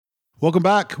Welcome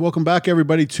back. Welcome back,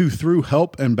 everybody, to Through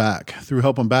Help and Back. Through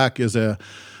Help and Back is a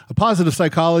positive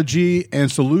psychology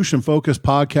and solution-focused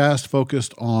podcast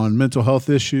focused on mental health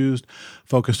issues,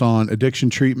 focused on addiction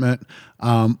treatment.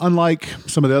 Unlike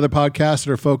some of the other podcasts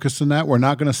that are focused on that, we're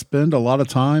not going to spend a lot of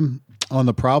time on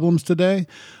the problems today.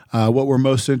 What we're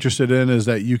most interested in is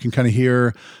that you can kind of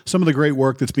hear some of the great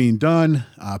work that's being done,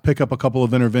 pick up a couple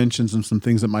of interventions and some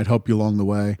things that might help you along the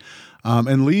way,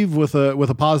 and leave with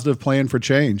a positive plan for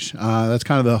change. That's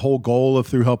kind of the whole goal of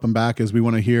Through Help and Back is we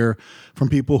want to hear from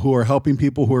people who are helping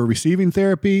people who are receiving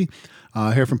therapy,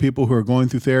 hear from people who are going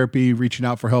through therapy, reaching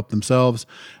out for help themselves,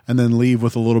 and then leave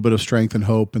with a little bit of strength and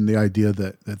hope and the idea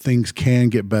that things can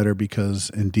get better because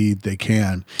indeed they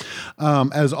can.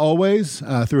 As always,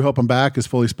 Through Help and Back is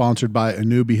fully sponsored by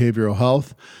Anu Behavioral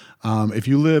Health. If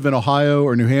you live in Ohio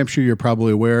or New Hampshire, you're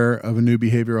probably aware of Anu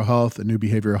Behavioral Health. Anu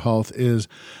Behavioral Health is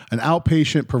an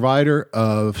outpatient provider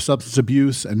of substance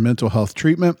abuse and mental health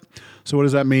treatment. So what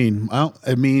does that mean? Well,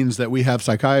 it means that we have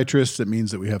psychiatrists. It means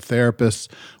that we have therapists.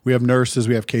 We have nurses.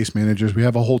 We have case managers. We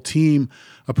have a whole team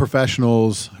of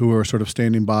professionals who are sort of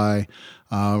standing by,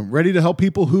 ready to help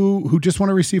people who just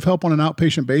want to receive help on an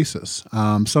outpatient basis.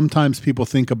 Sometimes people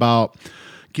think about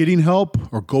getting help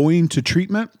or going to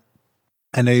treatment,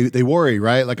 and they worry,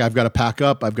 right? Like, I've got to pack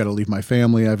up. I've got to leave my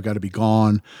family. I've got to be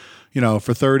gone,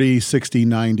 for 30, 60,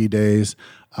 90 days.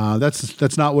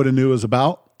 That's not what Anu is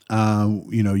about.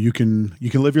 You can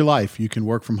live your life. You can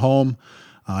work from home.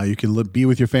 You can be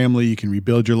with your family. You can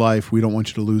rebuild your life. We don't want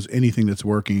you to lose anything that's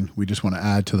working. We just want to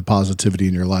add to the positivity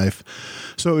in your life.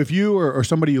 So if you or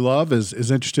somebody you love is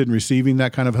interested in receiving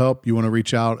that kind of help, you want to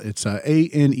reach out. It's anewbh.com.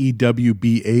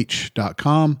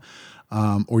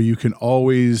 Or you can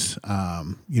always,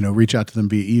 reach out to them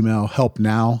via email,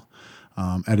 helpnow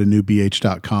at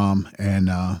anewbh.com, and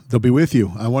they'll be with you.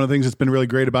 One of the things that's been really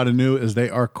great about Anu is they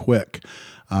are quick.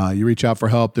 You reach out for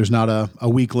help. There's not a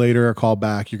week later a call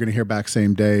back. You're going to hear back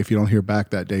same day. If you don't hear back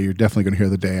that day, you're definitely going to hear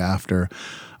the day after.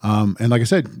 And like I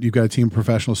said, you've got a team of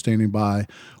professionals standing by,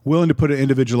 willing to put an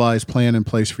individualized plan in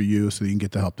place for you so that you can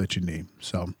get the help that you need.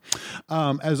 So,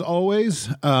 as always,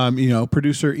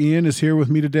 producer Ian is here with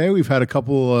me today. We've had a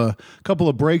couple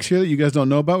of breaks here that you guys don't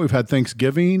know about. We've had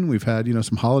Thanksgiving. We've had,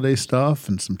 some holiday stuff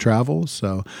and some travel.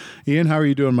 So, Ian, how are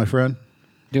you doing, my friend?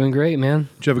 Doing great, man.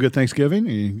 Did you have a good Thanksgiving?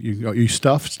 Are you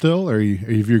stuffed still, or are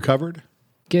you recovered?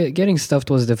 Getting stuffed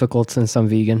was difficult since I'm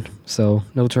vegan, so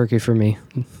no turkey for me.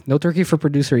 No turkey for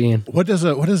producer Ian. What does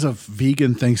a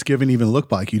vegan Thanksgiving even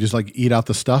look like? You just eat out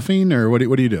the stuffing, or what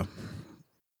do you do?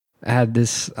 I had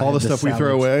this all the stuff salad. We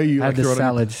throw away. I had this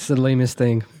salad. It's the lamest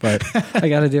thing, but I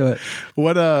got to do it.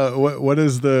 What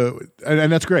is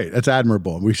and that's great. That's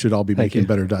admirable. We should all be making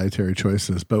better dietary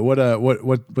choices. But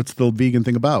what's the vegan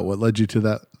thing about? What led you to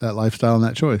that lifestyle and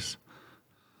that choice?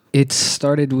 It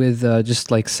started with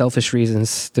just like selfish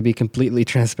reasons, to be completely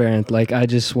transparent. Like, I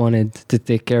just wanted to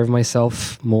take care of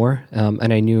myself more,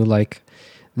 and I knew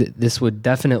this would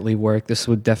definitely work. This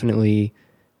would definitely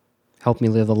help me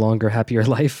live a longer, happier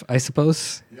life, I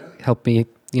suppose. Yeah. Help me,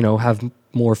 have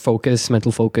more focus,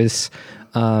 mental focus.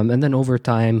 And then over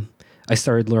time, I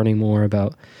started learning more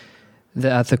about the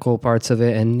ethical parts of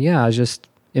it. And yeah,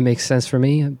 it makes sense for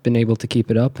me. I've been able to keep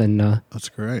it up. And That's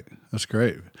great.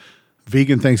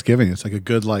 Vegan Thanksgiving. It's like a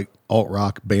good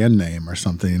alt-rock band name or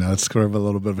something. It's sort of a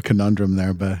little bit of a conundrum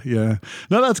there, but yeah.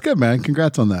 No, that's good, man.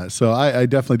 Congrats on that. So I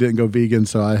definitely didn't go vegan.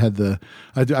 So I rode the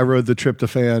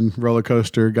tryptophan roller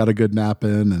coaster, got a good nap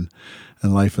in,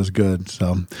 and life is good.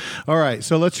 So, all right.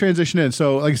 So let's transition in.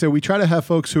 So like I said, we try to have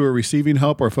folks who are receiving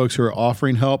help or folks who are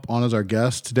offering help on as our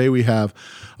guests. Today we have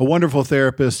a wonderful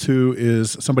therapist who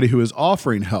is somebody who is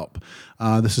offering help.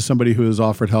 This is somebody who has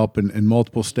offered help in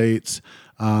multiple states.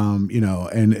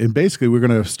 And basically we're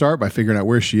going to start by figuring out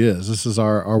where she is. This is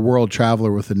our world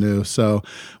traveler with Anu. So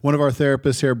one of our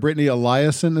therapists here, Brittany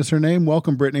Eliason is her name.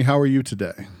 Welcome, Brittany. How are you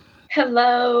today?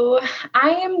 Hello.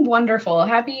 I am wonderful.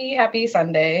 Happy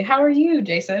Sunday. How are you,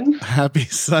 Jason? Happy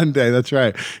Sunday. That's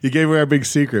right. You gave away our big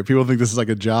secret. People think this is like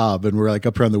a job and we're up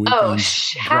here on the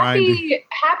weekends. Happy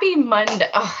Monday.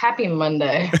 Oh, happy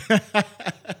Monday.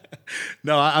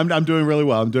 No, I'm doing really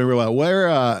well.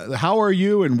 How are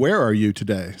you and where are you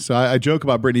today? So I joke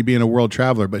about Brittany being a world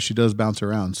traveler, but she does bounce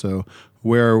around. So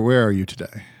where are you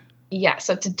today? Yeah,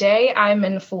 so today I'm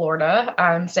in Florida.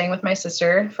 I'm staying with my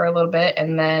sister for a little bit,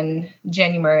 and then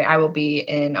January I will be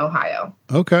in Ohio.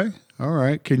 Okay, all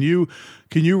right. Can you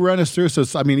run us through? So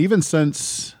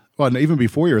even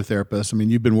before you're a therapist,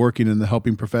 you've been working in the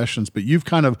helping professions, but you've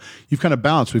kind of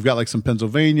bounced. We've got some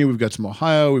Pennsylvania, we've got some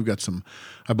Ohio, we've got some,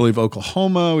 I believe,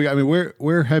 Oklahoma.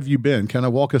 Where have you been? Kind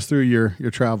of walk us through your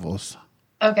travels.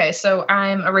 Okay, so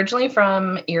I'm originally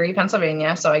from Erie,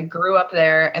 Pennsylvania. So I grew up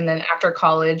there. And then after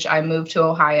college, I moved to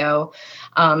Ohio,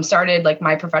 started like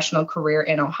my professional career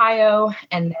in Ohio.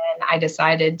 And then I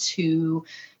decided to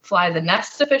fly the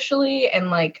nest officially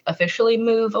and like officially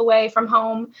move away from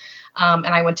home. And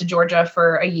I went to Georgia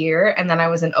for a year. And then I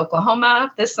was in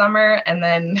Oklahoma this summer. And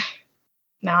then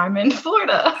now I'm in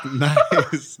Florida.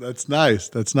 Nice. That's nice.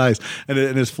 That's nice. And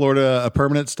is Florida a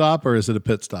permanent stop or is it a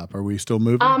pit stop? Are we still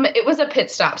moving? It was a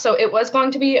pit stop. So it was going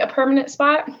to be a permanent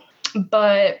spot,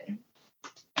 but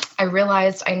I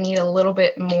realized I need a little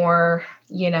bit more,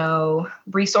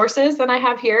 resources than I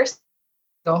have here. So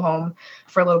go home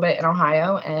for a little bit in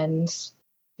Ohio and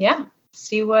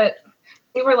see where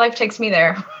life takes me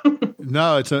there.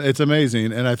 No, it's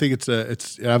amazing. And I think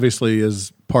it's obviously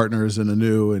as partners in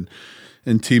Anu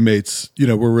and teammates,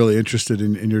 we're really interested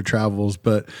in your travels.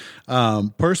 But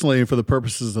personally, and for the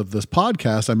purposes of this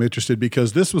podcast, I'm interested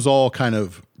because this was all kind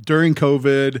of during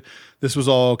COVID. This was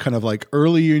all kind of like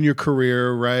early in your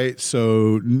career, right?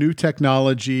 So new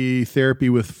technology, therapy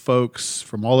with folks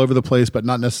from all over the place, but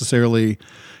not necessarily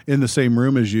in the same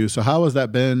room as you. So how has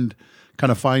that been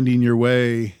kind of finding your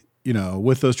way,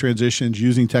 with those transitions,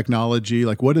 using technology?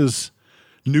 Like what does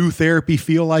new therapy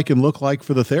feel like and look like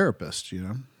for the therapist,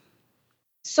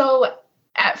 So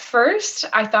at first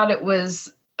I thought it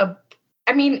was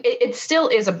it still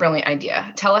is a brilliant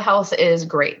idea. Telehealth is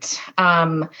great.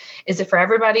 Is it for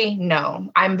everybody?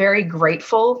 No. I'm very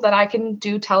grateful that I can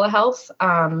do telehealth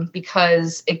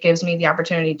because it gives me the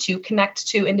opportunity to connect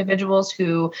to individuals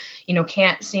who,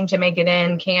 can't seem to make it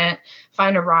in, can't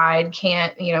find a ride,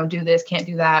 can't, do this, can't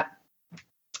do that.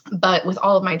 But with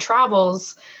all of my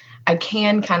travels, I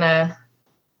can kind of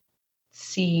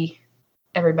see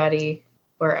everybody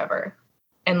wherever.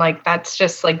 And like, that's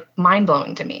just like mind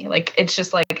blowing to me. Like, it's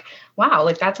just like, wow,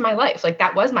 like that's my life. Like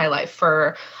that was my life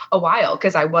for a while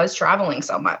because I was traveling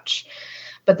so much,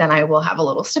 but then I will have a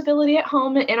little stability at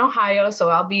home in Ohio.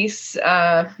 So I'll be,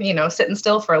 sitting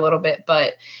still for a little bit,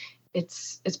 but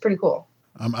it's pretty cool.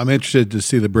 I'm interested to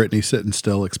see the Brittany sitting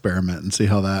still experiment and see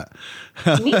how that.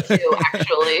 Me too,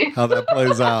 actually. How that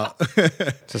plays out.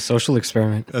 It's a social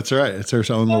experiment. That's right. It's her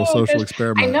own little social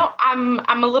experiment. I know.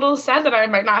 I'm a little sad that I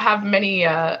might not have many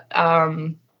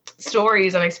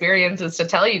stories and experiences to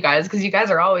tell you guys because you guys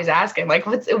are always asking like,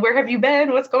 where have you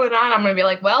been? What's going on? I'm gonna be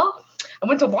like, well, I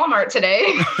went to Walmart today.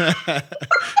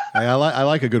 Hey, I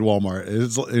like a good Walmart.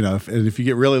 It's, if you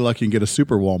get really lucky and get a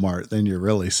super Walmart, then you're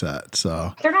really set.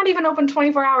 So they're not even open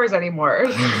 24 hours anymore.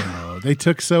 They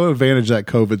took so advantage of that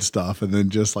COVID stuff and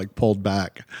then just like pulled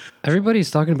back.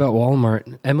 Everybody's talking about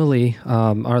Walmart. Emily,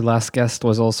 our last guest,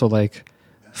 was also like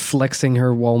flexing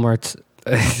her Walmart,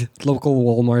 local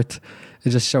Walmart,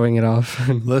 and just showing it off.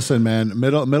 Listen, man,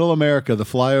 middle America, the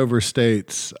flyover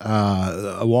states,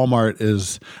 Walmart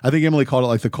is, I think Emily called it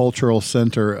like the cultural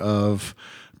center of,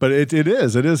 but it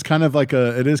is kind of like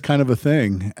a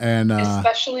thing. And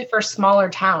especially for smaller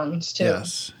towns too.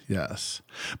 Yes.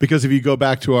 Because if you go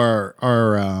back to our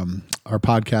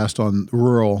podcast on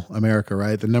rural America,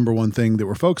 right, the number one thing that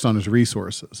we're focused on is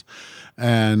resources.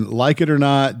 And like it or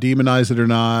not, demonize it or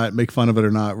not, make fun of it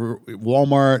or not,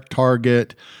 Walmart,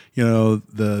 Target,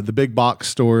 the big box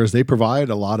stores, they provide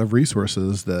a lot of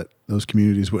resources that those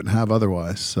communities wouldn't have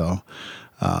otherwise. So,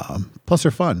 plus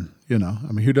they're fun,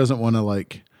 who doesn't want to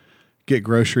like get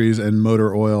groceries and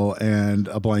motor oil and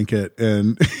a blanket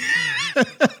and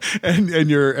and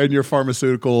your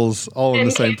pharmaceuticals all in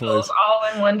the same place, all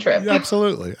in one trip. Yeah,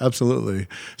 absolutely.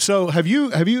 So have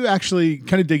you actually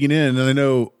kind of digging in, and I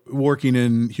know working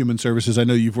in human services, I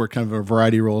know you've worked kind of a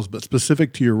variety of roles, but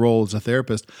specific to your role as a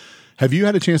therapist, have you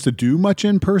had a chance to do much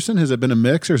in person? Has it been a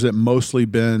mix or has it mostly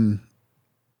been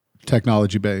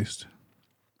technology based?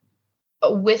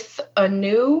 With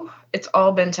Anu, it's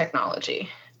all been technology.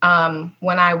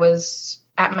 When I was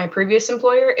at my previous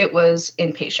employer, it was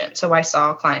inpatient. So I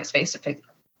saw clients face to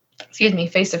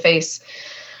face,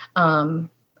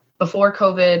 before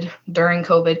COVID, during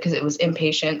COVID, because it was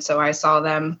inpatient. So I saw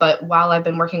them. But while I've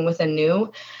been working with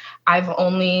Anu, I've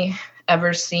only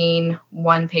ever seen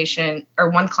one patient or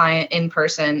one client in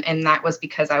person. And that was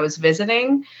because I was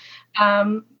visiting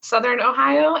Southern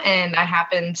Ohio, and I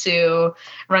happened to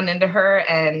run into her,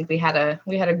 and we had a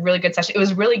really good session. It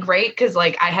was really great because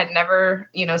like I had never,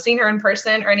 seen her in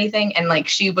person or anything, and like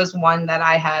she was one that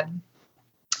I had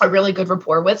a really good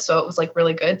rapport with, so it was like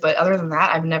really good. But other than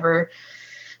that,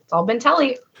 it's all been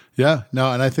tele. Yeah,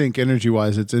 no, and I think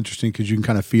energy-wise, it's interesting because you can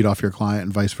kind of feed off your client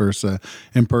and vice versa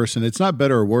in person. It's not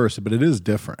better or worse, but it is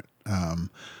different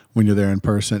when you're there in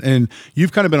person. And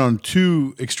you've kind of been on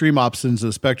two extreme options of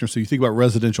the spectrum. So you think about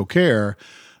residential care,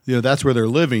 that's where they're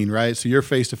living, right? So your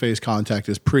face-to-face contact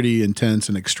is pretty intense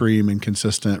and extreme and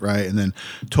consistent, right? And then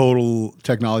total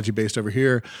technology based over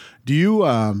here. Do you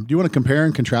want to compare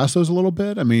and contrast those a little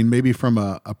bit? I mean, maybe from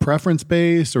a preference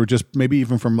base, or just maybe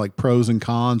even from like pros and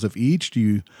cons of each.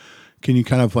 Can you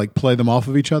kind of like play them off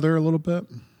of each other a little bit?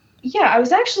 Yeah, I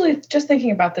was actually just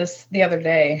thinking about this the other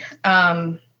day.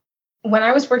 When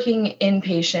I was working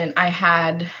inpatient, I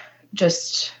had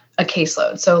just a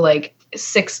caseload. So like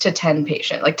 6 to 10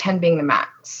 patient, like 10 being the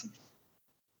max.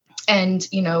 And,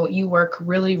 you work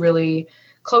really, really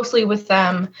closely with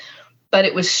them, but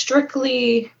it was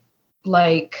strictly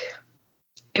like,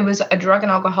 it was a drug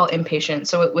and alcohol inpatient.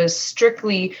 So it was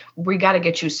strictly, we got to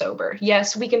get you sober.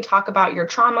 Yes, we can talk about your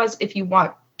traumas if you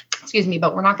want,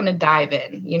 but we're not going to dive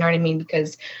in. You know what I mean?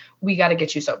 Because we got to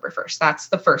get you sober first. That's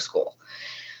the first goal.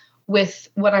 With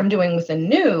what I'm doing with the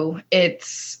new,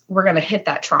 we're going to hit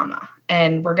that trauma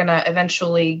and we're going to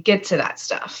eventually get to that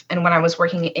stuff. And when I was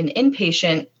working in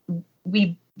inpatient,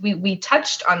 we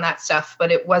touched on that stuff,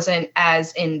 but it wasn't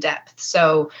as in depth.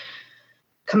 So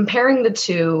comparing the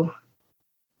two,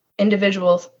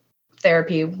 individual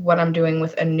therapy, what I'm doing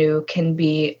with a new can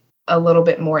be a little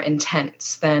bit more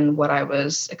intense than what I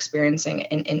was experiencing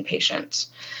in inpatient.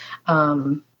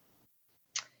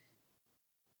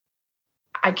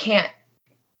 I can't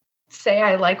say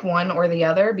I like one or the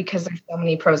other because there's so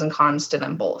many pros and cons to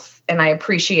them both. And I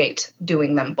appreciate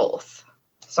doing them both.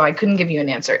 So I couldn't give you an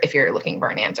answer if you're looking for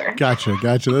an answer. Gotcha.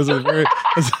 Those are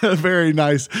that's a very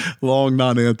nice, long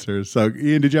non-answers. So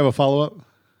Ian, did you have a follow-up?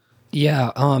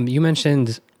 Yeah. You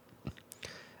mentioned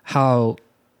how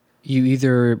you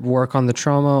either work on the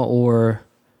trauma or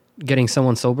getting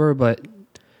someone sober, but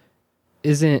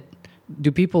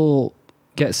do people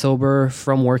get sober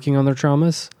from working on their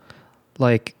traumas?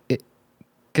 Like,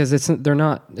 because they're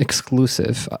not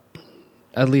exclusive.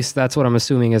 At least that's what I'm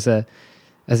assuming as an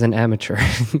amateur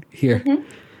here. Mm-hmm.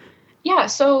 Yeah.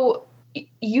 So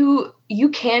you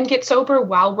can get sober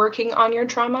while working on your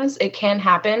traumas. It can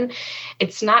happen.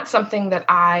 It's not something that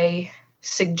I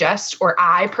suggest, or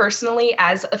I personally,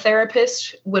 as a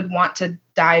therapist, would want to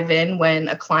dive in when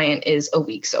a client is a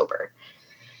week sober,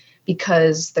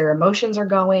 because their emotions are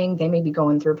going, they may be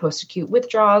going through post-acute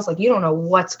withdrawals. Like, you don't know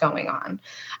what's going on.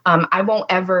 I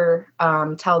won't ever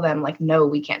tell them like, no,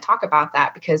 we can't talk about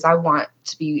that, because I want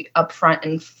to be upfront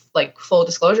and like full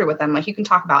disclosure with them. Like, you can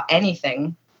talk about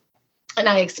anything. And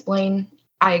I explain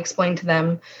to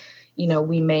them,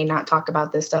 we may not talk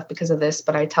about this stuff because of this,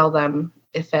 but I tell them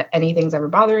if anything's ever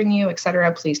bothering you, et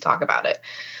cetera, please talk about it.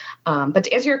 But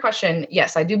to answer your question,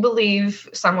 yes, I do believe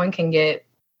someone can get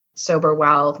sober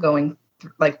while going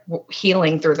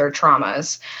healing through their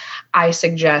traumas. I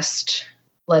suggest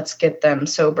let's get them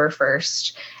sober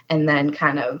first and then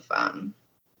kind of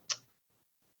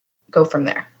go from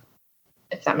there,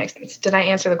 if that makes sense. Did I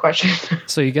answer the question?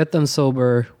 So you get them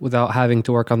sober without having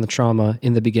to work on the trauma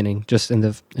in the beginning, just in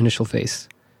the initial phase?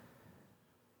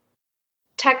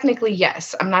 Technically,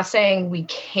 yes. I'm not saying we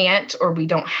can't or we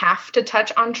don't have to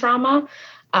touch on trauma,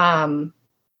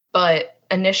 but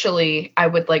initially, I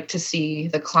would like to see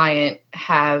the client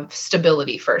have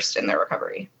stability first in their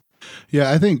recovery.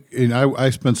 Yeah, I think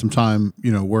I spent some time,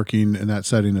 working in that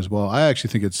setting as well. I actually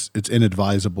think it's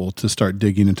inadvisable to start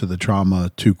digging into the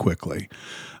trauma too quickly,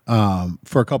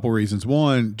 for a couple reasons.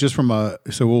 One, just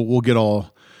so we'll get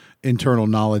all internal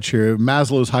knowledge here.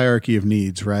 Maslow's hierarchy of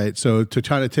needs, right? So to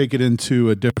try to take it into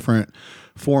a different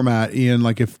format, Ian,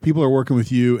 like if people are working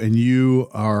with you and you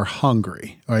are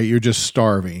hungry, right? You're just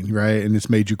starving, right? And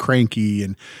it's made you cranky,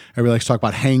 and everybody likes to talk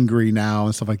about hangry now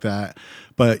and stuff like that.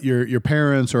 But your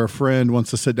parents or a friend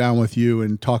wants to sit down with you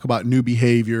and talk about new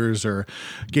behaviors or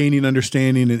gaining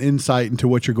understanding and insight into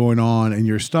what you're going on, and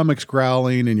your stomach's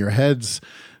growling and your head's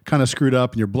kind of screwed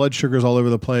up and your blood sugar's all over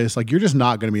the place. Like, you're just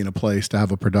not going to be in a place to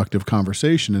have a productive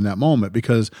conversation in that moment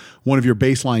because one of your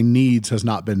baseline needs has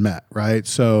not been met, right?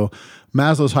 So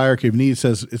Maslow's hierarchy of needs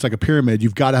says it's like a pyramid.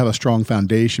 You've got to have a strong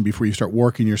foundation before you start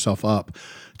working yourself up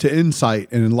to insight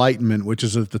and enlightenment, which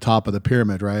is at the top of the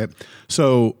pyramid, right?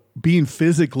 So being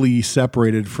physically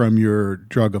separated from your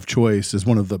drug of choice is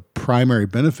one of the primary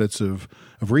benefits of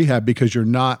rehab, because you're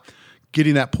not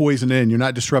getting that poison in, you're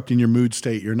not disrupting your mood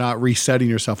state, you're not resetting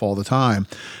yourself all the time.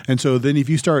 And so then if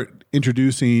you start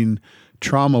introducing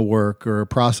trauma work or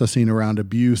processing around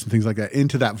abuse and things like that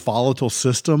into that volatile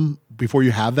system before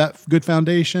you have that good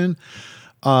foundation,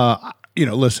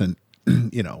 listen,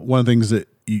 one of the things that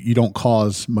you don't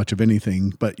cause much of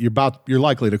anything, but you're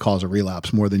likely to cause a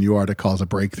relapse more than you are to cause a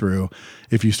breakthrough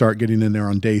if you start getting in there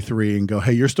on day 3 and go,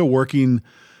 hey, you're still working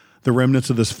the remnants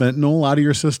of this fentanyl out of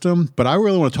your system. But I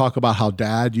really want to talk about how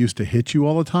dad used to hit you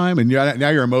all the time. And now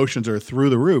your emotions are through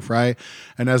the roof, right?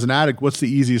 And as an addict, what's the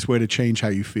easiest way to change how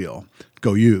you feel?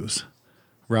 Go use,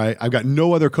 right? I've got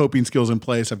no other coping skills in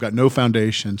place. I've got no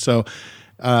foundation. So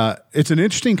it's an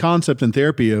interesting concept in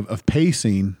therapy of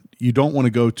pacing. You don't want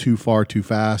to go too far too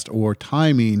fast, or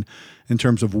timing in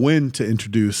terms of when to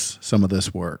introduce some of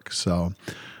this work. So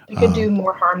you could do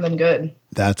more harm than good.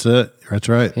 That's it. That's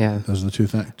right. Yeah. Those are the two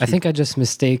things. I think I just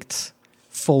mistaked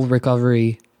full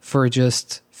recovery for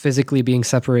just physically being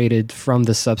separated from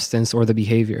the substance or the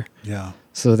behavior. Yeah.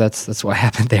 So that's what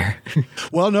happened there.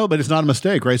 Well, no, but it's not a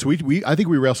mistake, right? So I think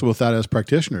we wrestle with that as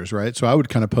practitioners, right? So I would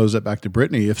kind of pose that back to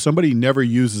Brittany. If somebody never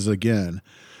uses again,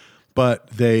 but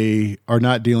they are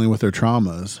not dealing with their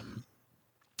traumas,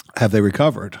 have they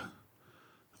recovered?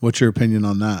 What's your opinion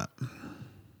on that?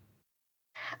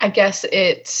 I guess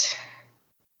it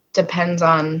depends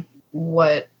on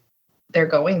what they're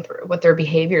going through, what their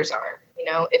behaviors are. You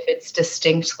know, if it's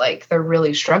distinct, like they're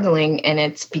really struggling and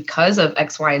it's because of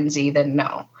X, Y, and Z, then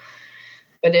no.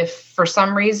 But if for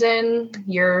some reason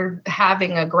you're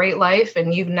having a great life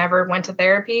and you've never went to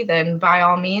therapy, then by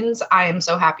all means, I am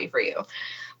so happy for you.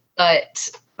 But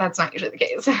that's not usually the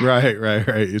case. Right.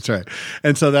 It's right.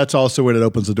 And so that's also when it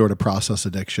opens the door to process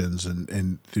addictions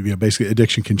and basically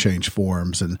addiction can change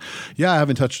forms. And yeah, I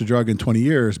haven't touched a drug in 20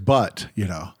 years, but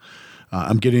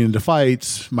I'm getting into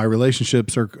fights. My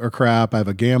relationships are crap. I have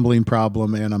a gambling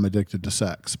problem and I'm addicted to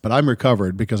sex, but I'm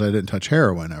recovered because I didn't touch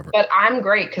heroin ever. But I'm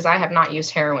great because I have not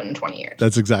used heroin in 20 years.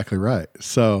 That's exactly right.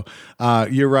 So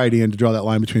you're right, Ian, to draw that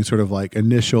line between sort of like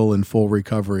initial and full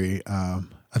recovery.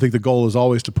 I think the goal is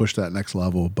always to push that next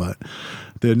level, but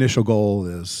the initial goal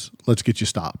is let's get you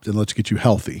stopped and let's get you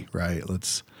healthy, right?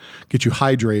 Let's get you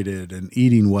hydrated and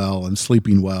eating well and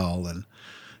sleeping well. And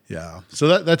yeah,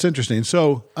 so that's interesting.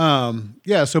 So,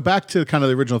 so back to kind of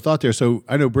the original thought there. So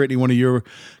I know, Brittany, one of your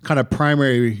kind of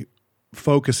primary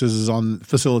focuses is on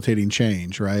facilitating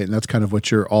change, right? And that's kind of what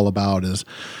you're all about is,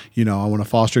 I want to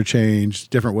foster change,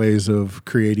 different ways of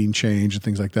creating change and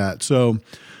things like that. So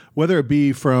whether it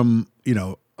be from,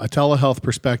 a telehealth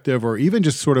perspective or even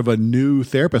just sort of a new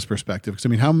therapist perspective,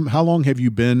 because how long have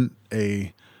you been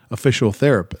a official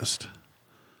therapist?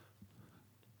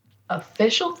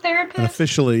 Official therapist? And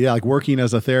officially, yeah, like working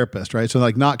as a therapist, right? So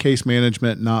like not case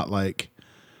management, not like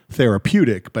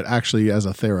therapeutic, but actually as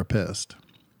a therapist.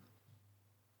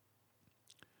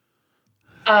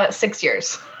 6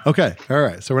 years. Okay. All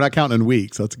right. So we're not counting in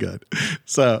weeks. That's good.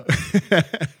 So,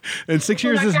 and 6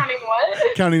 years is counting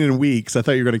what? Counting in weeks. I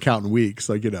thought you were going to count in weeks.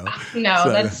 Like, No, so.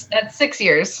 That's 6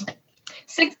 years.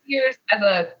 6 years as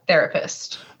a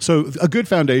therapist. So a good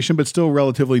foundation, but still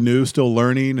relatively new, still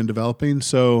learning and developing.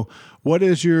 So what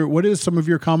is some of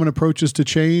your common approaches to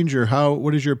change, or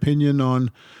what is your opinion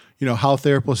on, how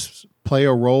therapists play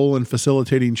a role in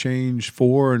facilitating change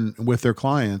for and with their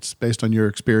clients based on your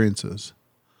experiences?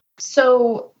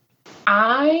 So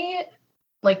I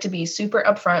like to be super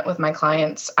upfront with my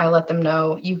clients. I let them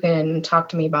know you can talk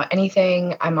to me about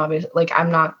anything. I want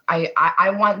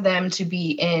them to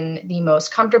be in the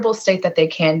most comfortable state that they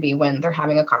can be when they're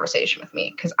having a conversation with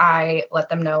me. Cause I let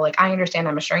them know, I understand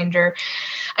I'm a stranger.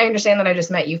 I understand that I just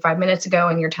met you 5 minutes ago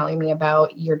and you're telling me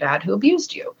about your dad who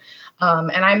abused you.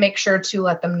 And I make sure to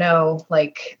let them know,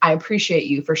 I appreciate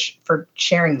you for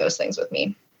sharing those things with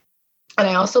me. And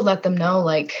I also let them know,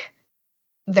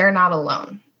 they're not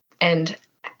alone, and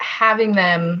having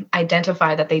them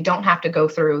identify that they don't have to go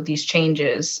through these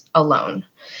changes alone.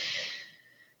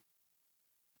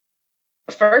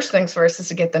 First things first is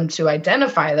to get them to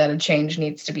identify that a change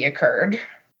needs to be occurred.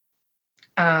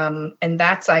 And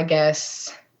that's, I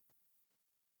guess,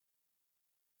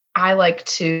 I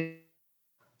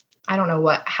don't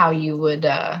know how you would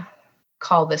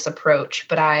call this approach,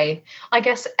 but I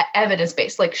guess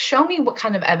evidence-based, show me what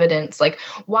kind of evidence,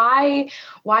 why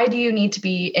do you need to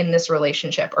be in this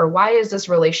relationship, or why is this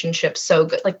relationship so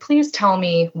good? Please tell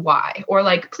me why, or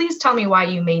please tell me why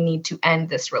you may need to end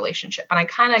this relationship. And I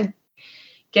kind of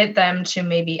get them to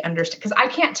maybe understand, because I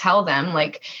can't tell them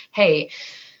hey,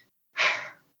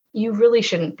 you really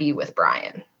shouldn't be with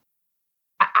Brian.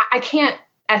 I can't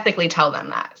ethically tell them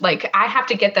that. I have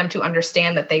to get them to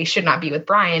understand that they should not be with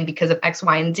Brian because of X,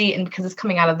 Y, and Z, and because it's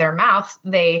coming out of their mouth,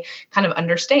 they kind of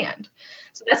understand.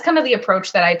 So that's kind of the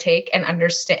approach that I take, and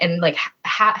understand, and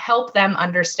help them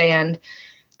understand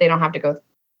they don't have to go,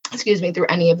 through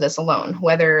any of this alone.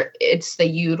 Whether it's they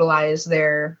utilize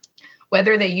their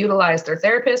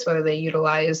therapist, whether they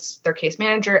utilize their case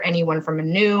manager, anyone from a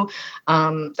new,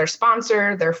 their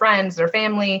sponsor, their friends, their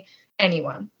family,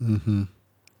 anyone. Mm-hmm.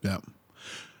 Yeah.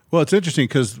 Well, it's interesting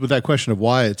because with that question of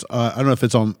why, it's I don't know if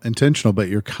it's intentional, but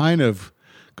you're kind of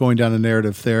going down a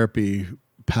narrative therapy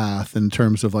path in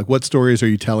terms of like what stories are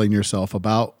you telling yourself,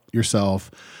 about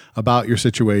your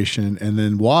situation, and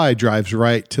then why drives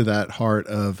right to that heart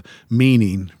of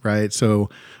meaning, right? So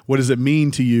what does it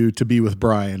mean to you to be with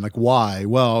Brian? Like why?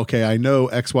 Well, okay, I know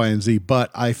X, Y, and Z,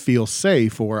 but I feel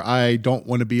safe, or I don't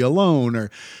want to be alone, or,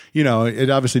 it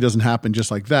obviously doesn't happen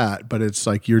just like that, but it's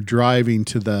like you're driving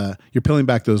you're peeling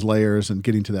back those layers and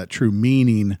getting to that true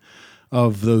meaning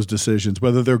of those decisions,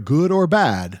 whether they're good or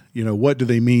bad. What do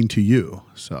they mean to you?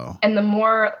 So, and the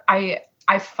more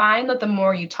I find that the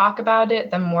more you talk about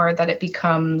it, the more that it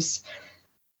becomes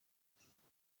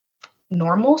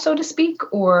normal, so to speak,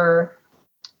 or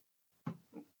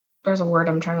there's a word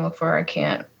I'm trying to look for. I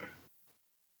can't.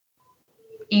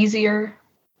 Easier.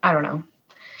 I don't know.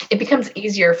 It becomes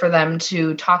easier for them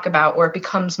to talk about, or it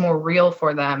becomes more real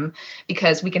for them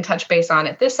because we can touch base on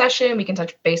it this session. We can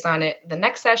touch base on it the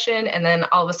next session. And then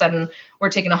all of a sudden we're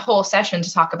taking a whole session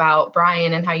to talk about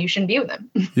Brian and how you shouldn't be with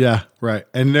him. Yeah, right.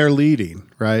 And they're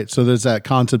leading, right? So there's that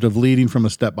concept of leading from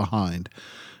a step behind,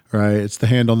 right? It's the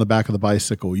hand on the back of the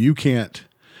bicycle. You can't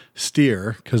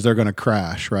steer because they're going to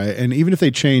crash, right? And even if they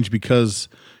change because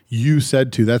you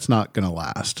said to, that's not going to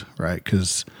last, right?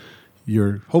 Because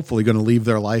you're hopefully going to leave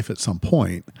their life at some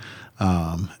point.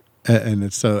 And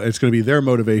it's going to be their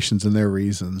motivations and their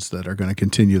reasons that are going to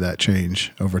continue that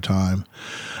change over time.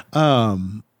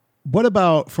 What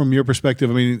about from your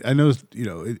perspective? I mean, I know,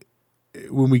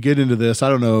 when we get into this, I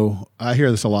don't know, I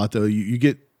hear this a lot though. You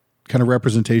get kind of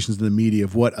representations in the media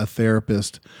of what a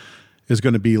therapist is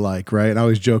going to be like, right? And I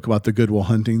always joke about the Good Will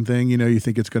Hunting thing. You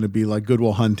think it's going to be like Good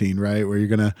Will Hunting, right? Where you're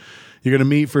going to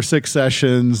meet for 6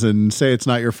 sessions and say it's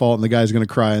not your fault, and the guy's going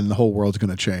to cry and the whole world's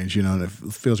going to change, and it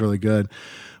feels really good.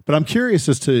 But I'm curious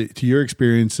as to your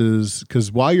experiences,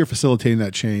 because while you're facilitating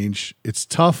that change, it's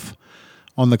tough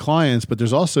on the clients, but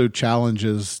there's also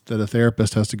challenges that a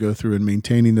therapist has to go through in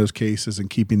maintaining those cases and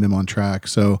keeping them on track.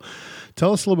 So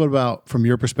tell us a little bit about, from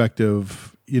your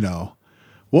perspective,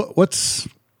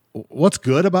 what's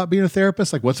good about being a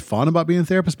therapist? Like what's fun about being a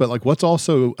therapist, but like what's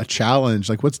also a challenge?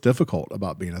 Like what's difficult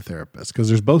about being a therapist? Because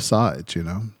there's both sides,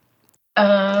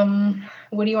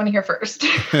 What do you want to hear first?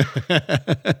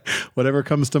 Whatever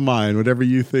comes to mind, whatever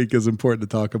you think is important to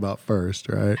talk about first,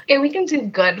 right? Okay, we can do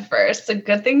good first. The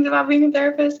good things about being a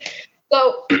therapist.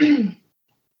 So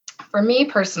for me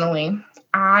personally,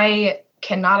 I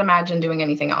cannot imagine doing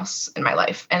anything else in my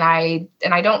life. And I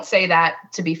don't say that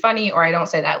to be funny, or I don't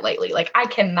say that lightly. Like I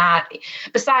cannot,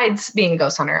 besides being a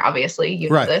ghost hunter, obviously, you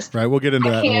know this. Right. We'll get into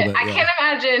that in a little bit. I can't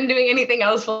imagine doing anything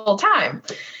else full time.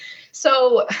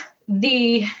 So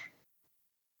the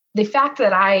fact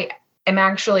that I am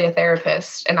actually a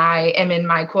therapist and I am in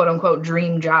my quote unquote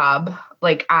dream job,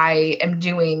 like I am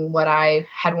doing what I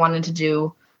had wanted to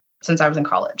do since I was in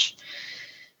college.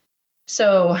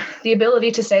 So the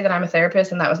ability to say that I'm a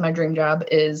therapist and that was my dream job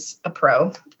is a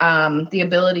pro. The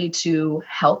ability to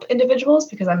help individuals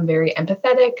because I'm very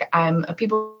empathetic. I'm a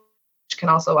people, which can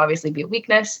also obviously be a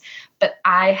weakness, but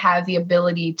I have the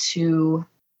ability to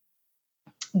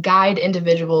guide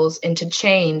individuals into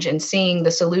change and seeing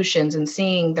the solutions and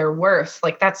seeing their worth.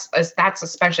 Like that's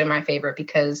especially my favorite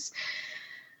because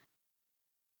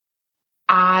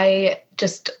I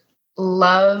just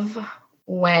love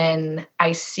when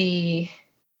I see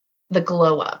the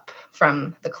glow up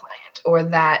from the client or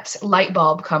that light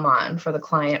bulb come on for the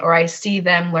client, or I see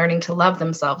them learning to love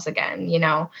themselves again,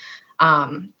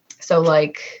 So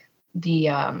like the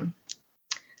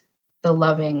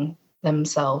loving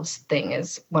themselves thing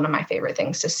is one of my favorite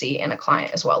things to see in a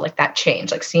client as well. Like that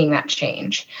change, like seeing that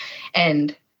change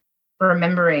and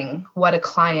remembering what a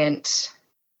client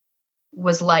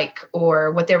was like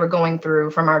or what they were going through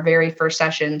from our very first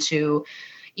session to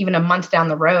even a month down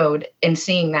the road and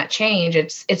seeing that change.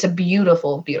 It's a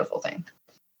beautiful, beautiful thing.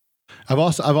 I've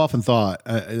often thought,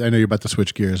 I know you're about to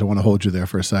switch gears. I want to hold you there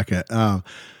for a second.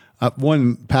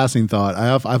 One passing thought,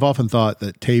 I've often thought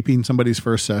that taping somebody's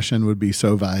first session would be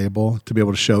so valuable to be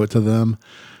able to show it to them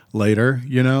later,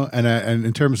 and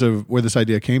in terms of where this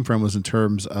idea came from was in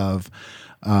terms of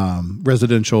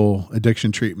residential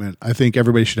addiction treatment. I think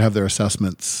everybody should have their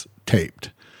assessments taped.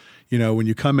 When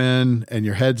you come in and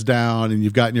your head's down and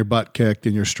you've gotten your butt kicked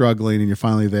and you're struggling and you're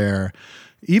finally there,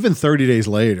 even 30 days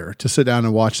later, to sit down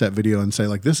and watch that video and say,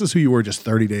 like, this is who you were just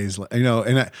 30 days,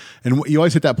 and you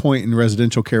always hit that point in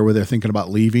residential care where they're thinking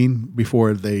about leaving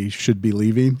before they should be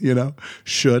leaving,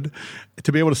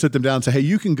 to be able to sit them down and say, hey,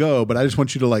 you can go, but I just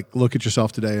want you to like look at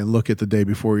yourself today and look at the day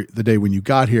before the day when you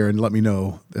got here and let me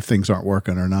know if things aren't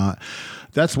working or not.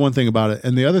 That's one thing about it.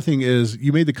 And the other thing is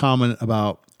you made the comment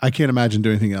about, I can't imagine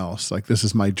doing anything else. Like, this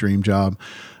is my dream job.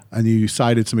 And you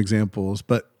cited some examples,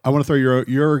 but I want to throw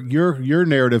your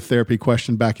narrative therapy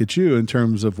question back at you in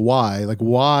terms of why. Like,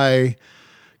 why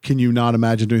can you not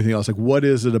imagine doing anything else? Like, what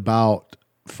is it about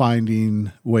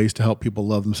finding ways to help people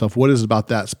love themselves? What is it about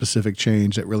that specific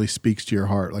change that really speaks to your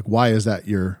heart? Like, why is that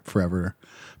your forever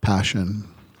passion?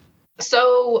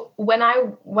 So when I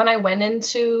went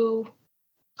into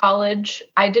college,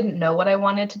 I didn't know what I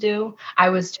wanted to do. I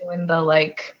was doing the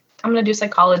I'm going to do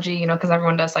psychology, because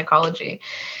everyone does psychology.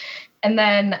 And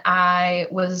then I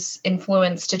was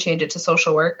influenced to change it to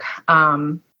social work.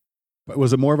 But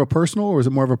was it more of a personal or was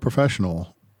it more of a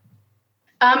professional?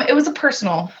 It was a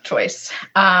personal choice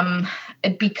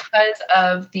because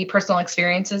of the personal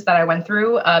experiences that I went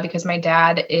through, because my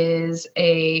dad is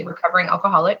a recovering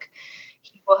alcoholic.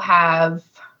 He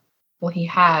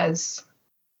has,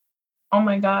 oh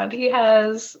my God,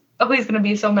 he's going to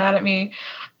be so mad at me.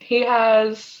 He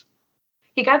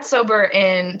got sober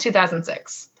in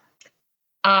 2006.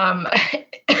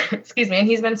 Excuse me. And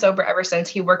he's been sober ever since.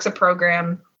 He works a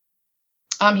program.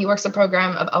 He works a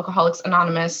program of Alcoholics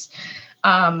Anonymous.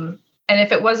 And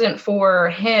if it wasn't for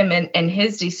him and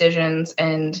his decisions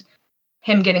and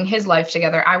him getting his life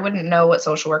together, I wouldn't know what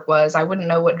social work was. I wouldn't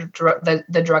know what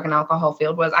the drug and alcohol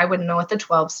field was. I wouldn't know what the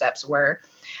 12 steps were.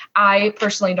 I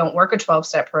personally don't work a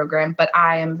 12-step program, but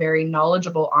I am very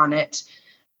knowledgeable on it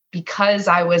because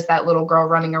I was that little girl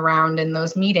running around in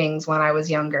those meetings when I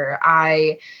was younger.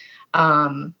 I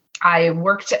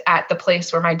worked at the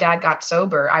place where my dad got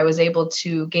sober. I was able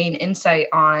to gain insight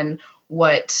on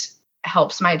what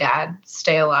helps my dad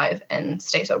stay alive and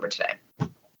stay sober today.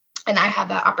 And I had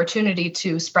that opportunity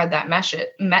to spread that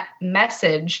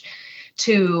message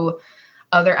to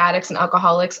other addicts and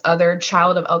alcoholics, other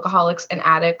child of alcoholics and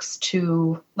addicts,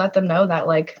 to let them know that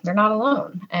they're not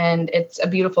alone. And it's a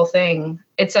beautiful thing.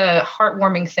 It's a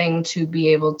heartwarming thing to be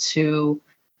able to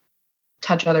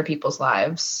touch other people's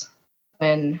lives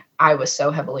when I was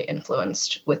so heavily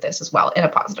influenced with this as well in a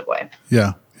positive way.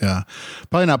 Yeah. Yeah.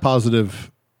 Probably not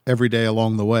positive every day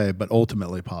along the way, but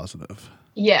ultimately positive.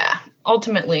 Yeah.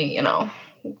 Ultimately,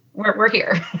 we're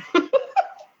here.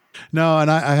 No,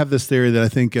 and I have this theory that I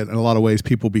think in a lot of ways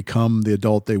people become the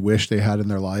adult they wish they had in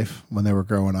their life when they were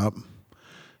growing up,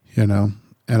 and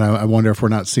I wonder if we're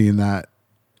not seeing that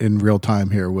in real time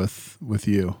here with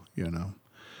you,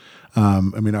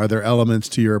 are there elements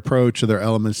to your approach? Are there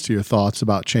elements to your thoughts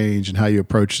about change and how you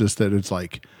approach this that it's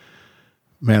like,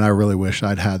 man, I really wish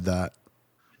I'd had that?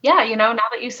 Yeah. Now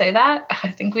that you say that, I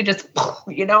think we just,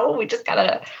 we just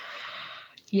gotta,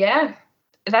 yeah,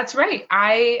 that's right.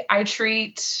 I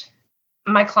treat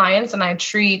my clients and I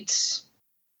treat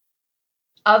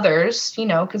others,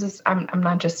 because I'm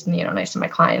not just, nice to my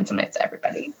clients, I'm nice to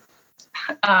everybody.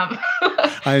 I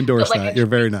endorse that. You're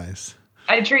very nice.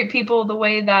 I treat people the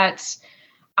way that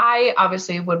I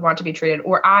obviously would want to be treated,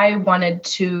 or I wanted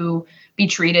to be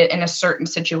treated in a certain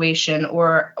situation,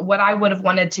 or what I would have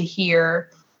wanted to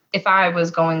hear if I was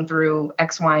going through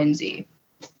X, Y, and Z.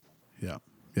 Yeah.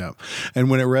 Yeah. And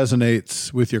when it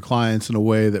resonates with your clients in a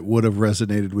way that would have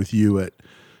resonated with you at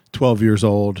 12 years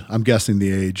old, I'm guessing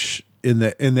the age in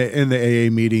the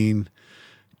AA meeting,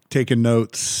 taking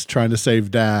notes, trying to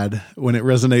save dad, when it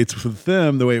resonates with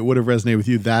them the way it would have resonated with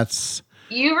you, that's...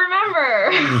 You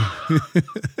remember.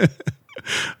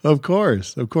 Of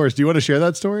course. Do you want to share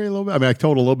that story a little bit? I mean, I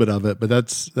told a little bit of it, but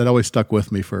that always stuck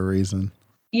with me for a reason.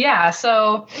 Yeah.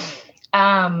 So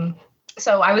I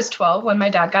was 12 when my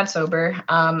dad got sober.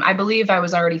 I believe I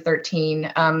was already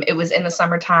 13. It was in the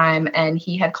summertime and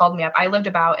he had called me up. I lived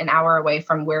about an hour away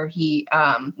from where he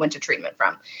went to treatment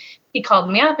from. He called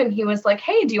me up and he was like,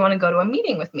 hey, do you want to go to a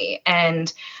meeting with me?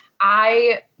 And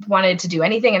I wanted to do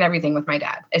anything and everything with my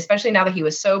dad, especially now that he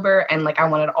was sober, and I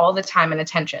wanted all the time and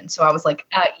attention. So I was like,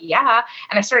 yeah.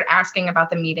 And I started asking about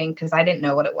the meeting because I didn't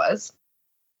know what it was.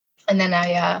 And then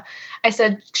I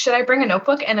said, should I bring a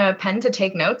notebook and a pen to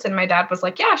take notes? And my dad was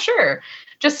like, yeah, sure.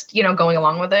 Just, going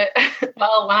along with it.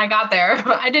 Well, when I got there,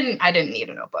 I didn't need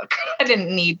a notebook. I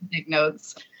didn't need to take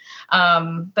notes.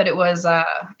 But it was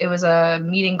a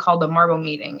meeting called the Marble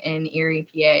Meeting in Erie,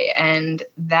 PA. And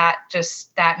that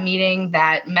meeting,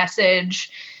 that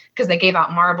message, because they gave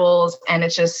out marbles, and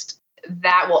it's just,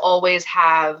 that will always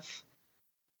have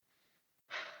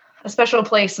a special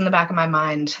place in the back of my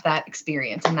mind, that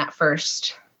experience and that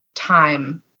first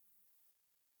time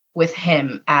with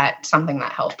him at something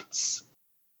that helped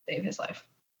save his life.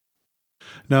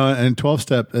 No, and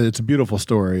 12-step, it's a beautiful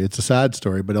story. It's a sad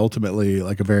story, but ultimately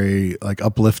like a very like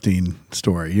uplifting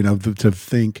story, you know, to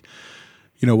think,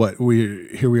 you know what,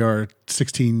 here we are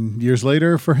 16 years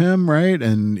later for him, right?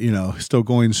 And, you know, still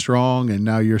going strong. And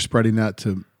now you're spreading that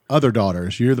to other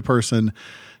daughters. You're the person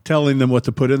telling them what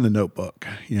to put in the notebook,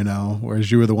 you know,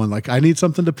 whereas you were the one like, I need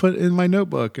something to put in my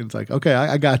notebook. And it's like, okay,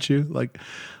 I got you. Like,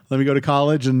 let me go to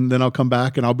college and then I'll come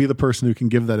back and I'll be the person who can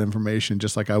give that information,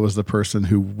 just like I was the person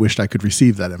who wished I could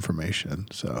receive that information.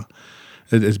 So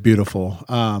it is beautiful.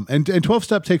 And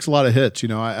 12-step takes a lot of hits. You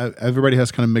know, everybody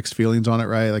has kind of mixed feelings on it,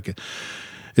 right? Like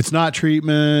it's not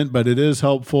treatment, but it is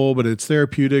helpful, but it's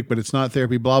therapeutic, but it's not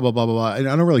therapy, blah, blah, blah, blah, blah. And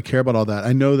I don't really care about all that.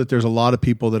 I know that there's a lot of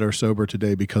people that are sober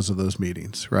today because of those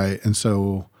meetings, right? And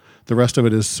so the rest of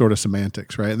it is sort of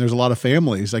semantics, right? And there's a lot of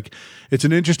families. Like it's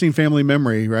an interesting family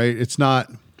memory, right? It's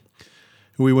not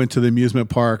we went to the amusement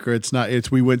park, or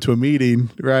it's we went to a meeting,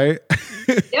 right?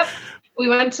 Yep. We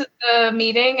went to the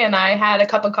meeting and I had a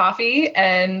cup of coffee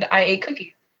and I ate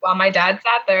cookies while my dad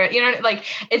sat there. You know, like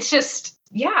it's just,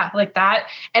 yeah, like that.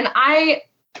 And I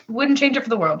wouldn't change it for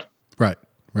the world. Right.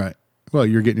 Well,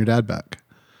 you're getting your dad back.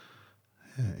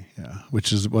 Yeah.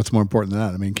 Which is what's more important than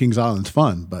that. I mean, Kings Island's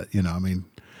fun, but you know, I mean,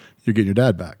 you're getting your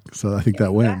dad back. So I think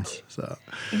that wins. So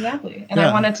exactly. And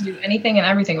I wanted to do anything and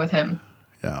everything with him.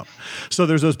 Yeah. So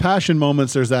there's those passion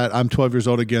moments. There's that I'm 12 years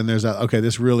old again. There's that, okay,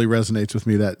 this really resonates with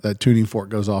me. That tuning fork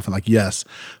goes off and like, yes,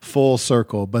 full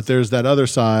circle. But there's that other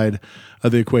side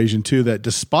of the equation too, that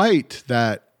despite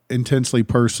that intensely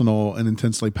personal and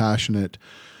intensely passionate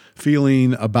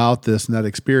feeling about this and that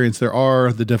experience, there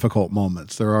are the difficult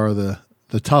moments. There are the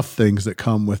tough things that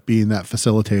come with being that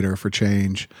facilitator for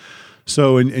change.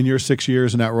 So in your 6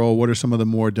 years in that role, what are some of the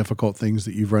more difficult things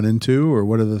that you've run into, or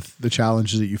what are the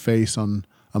challenges that you face on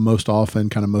a most often,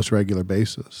 kind of most regular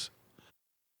basis?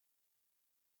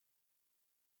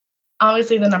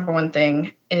 Obviously, the number one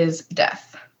thing is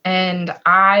death. And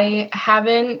I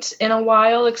haven't in a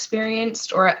while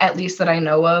experienced, or at least that I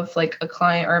know of, like a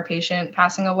client or a patient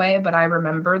passing away, but I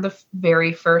remember the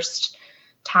very first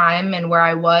time and where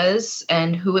I was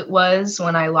and who it was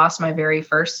when I lost my very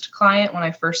first client when I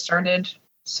first started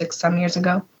 6-7 years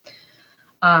ago.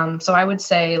 So I would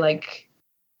say like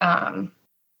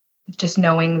just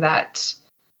knowing that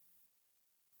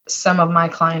some of my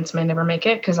clients may never make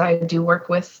it, because I do work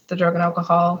with the drug and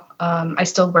alcohol. I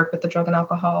still work with the drug and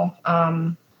alcohol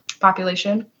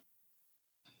population.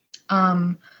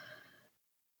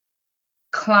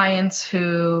 Clients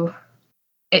who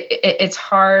it's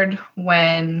hard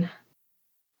when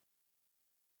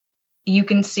you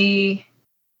can see,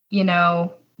 you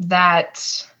know,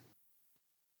 that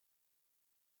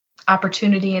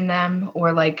opportunity in them,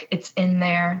 or like it's in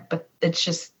there, but it's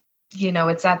just, you know,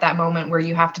 it's at that moment where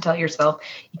you have to tell yourself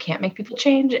you can't make people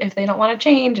change if they don't want to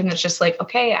change. And it's just like,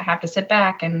 okay, I have to sit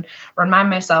back and remind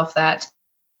myself that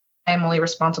I'm only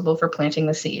responsible for planting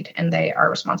the seed and they are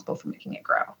responsible for making it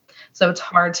grow. So it's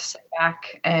hard to sit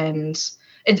back, and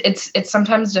it's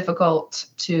sometimes difficult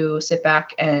to sit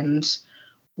back and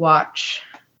watch,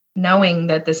 knowing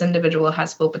that this individual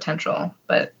has full potential,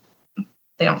 but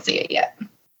they don't see it yet.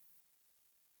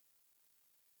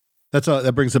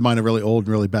 That brings to mind a really old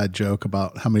and really bad joke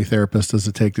about how many therapists does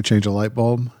it take to change a light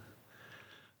bulb,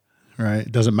 right?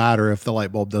 It doesn't matter if the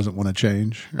light bulb doesn't want to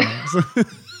change. Right?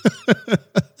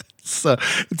 So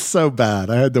it's so bad.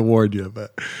 I had to warn you,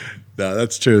 but no,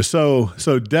 that's true. So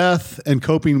death and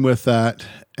coping with that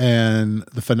and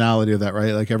the finality of that,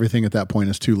 right? Like everything at that point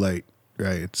is too late,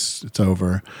 right? It's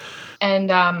over. And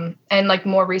like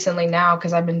more recently now,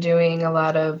 because I've been doing a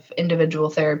lot of individual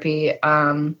therapy,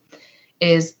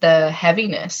 is the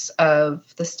heaviness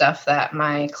of the stuff that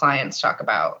my clients talk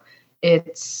about.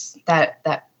 It's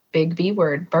that big B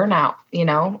word, burnout, you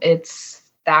know,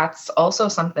 that's also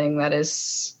something that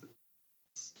is,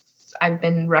 I've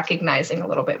been recognizing a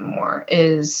little bit more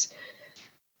is,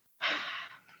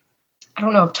 I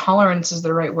don't know if tolerance is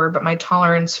the right word, but my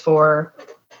tolerance for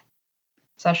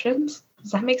sessions.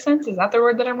 Does that make sense? Is that the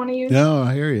word that I want to use? No,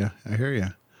 I hear you.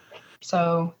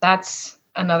 So that's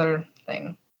another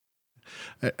thing.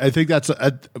 I think that's,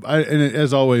 and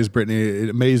as always, Brittany,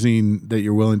 amazing that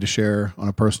you're willing to share on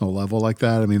a personal level like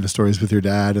that. I mean, the stories with your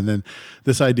dad, and then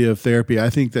this idea of therapy. I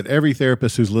think that every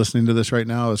therapist who's listening to this right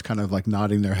now is kind of like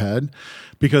nodding their head,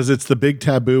 because it's the big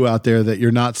taboo out there that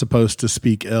you're not supposed to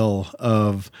speak ill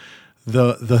of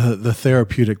the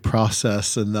therapeutic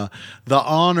process and the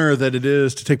honor that it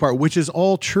is to take part, which is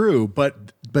all true,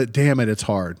 but but damn it, it's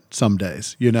hard some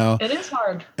days, you know? It is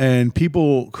hard. And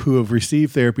people who have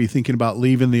received therapy thinking about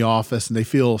leaving the office and they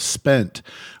feel spent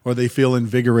or they feel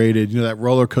invigorated, that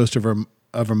roller coaster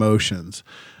of emotions,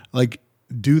 like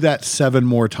do that 7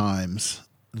 more times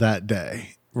that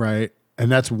day, right?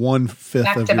 And that's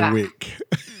 1/5 of your week.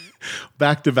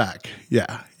 Back to back.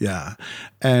 Yeah. Yeah.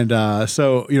 And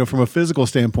so, from a physical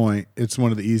standpoint, it's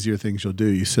one of the easier things you'll do.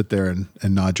 You sit there and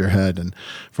nod your head. And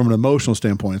from an emotional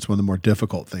standpoint, it's one of the more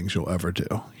difficult things you'll ever do,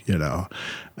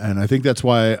 And I think that's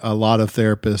why a lot of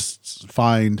therapists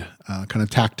find kind of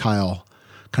tactile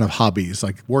kind of hobbies,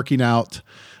 like working out,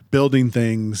 building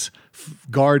things,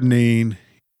 gardening.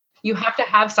 You have to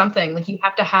have something, like you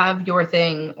have to have your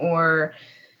thing,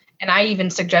 and I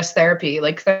even suggest therapy,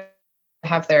 like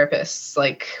have therapists.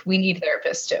 Like we need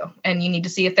therapists too. And you need to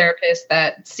see a therapist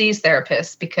that sees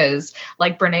therapists because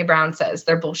like Brene Brown says,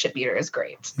 their bullshit meter is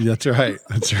great. That's right.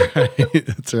 That's right.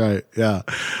 That's right. Yeah.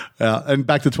 Yeah. And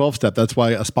back to 12-step. That's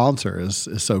why a sponsor is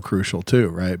so crucial too,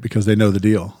 right? Because they know the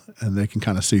deal and they can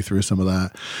kind of see through some of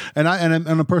that. And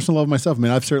on a personal level myself, I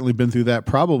mean, I've certainly been through that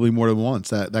probably more than once,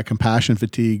 that compassion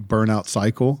fatigue burnout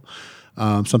cycle.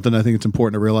 Something I think it's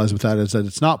important to realize with that is that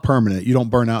it's not permanent. You don't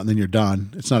burn out and then you're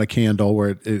done. It's not a candle where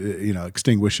it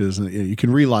extinguishes and you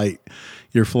can relight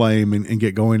your flame and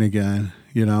get going again,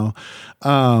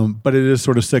 but it is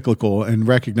sort of cyclical, and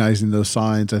recognizing those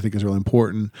signs I think is really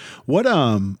important. What,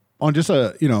 on just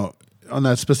on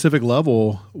that specific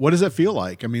level, what does it feel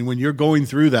like? I mean, when you're going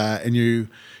through that and you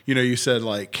said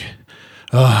like,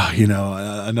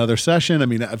 another session. I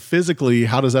mean, physically,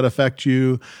 how does that affect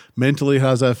you? Mentally,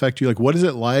 how does that affect you? Like, what is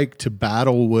it like to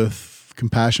battle with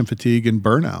compassion fatigue and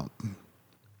burnout?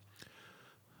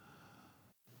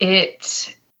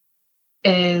 It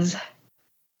is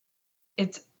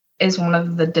one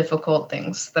of the difficult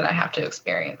things that I have to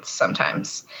experience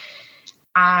sometimes.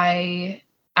 I'm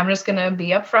just going to be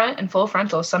upfront and full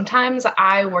frontal. Sometimes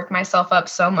I work myself up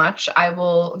so much, I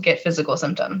will get physical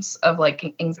symptoms of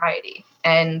like anxiety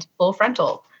and full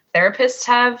frontal. Therapists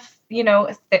have,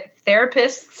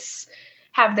 therapists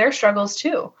have their struggles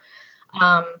too.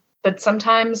 But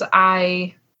sometimes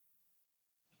I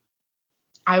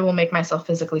will make myself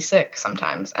physically sick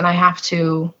sometimes, and I have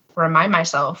to remind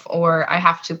myself, or I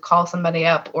have to call somebody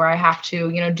up, or I have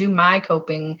to, do my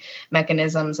coping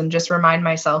mechanisms and just remind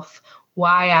myself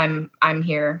why I'm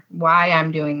here, why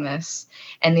I'm doing this,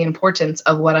 and the importance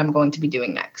of what I'm going to be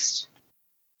doing next.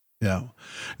 Yeah.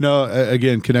 No,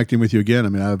 again, connecting with you again. I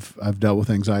mean, I've dealt with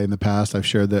anxiety in the past. I've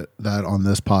shared that on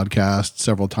this podcast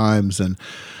several times. And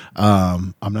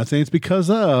I'm not saying it's because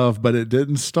of, but it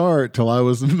didn't start till I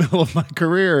was in the middle of my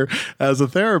career as a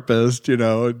therapist,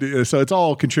 so it's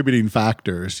all contributing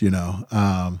factors,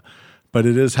 but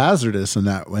it is hazardous in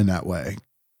that way.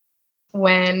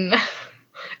 When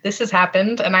this has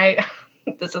happened, and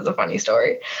this is a funny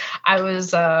story. I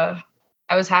was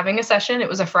having a session. It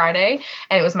was a Friday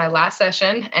and it was my last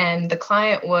session. And the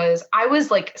client I was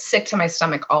like sick to my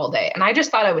stomach all day. And I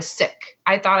just thought I was sick.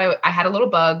 I thought I had a little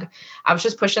bug. I was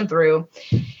just pushing through.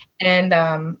 And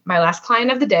my last client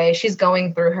of the day, she's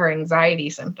going through her anxiety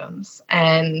symptoms.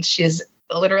 And she's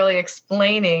literally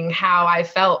explaining how I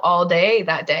felt all day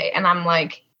that day. And I'm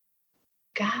like,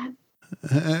 God.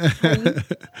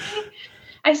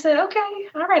 I said, okay,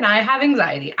 all right, I have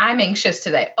anxiety. I'm anxious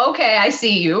today. Okay, I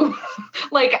see you.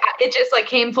 Like, it just like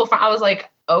came full front. I was like,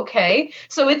 okay.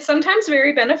 So it's sometimes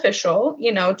very beneficial,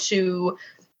 to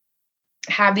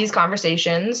have these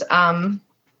conversations. And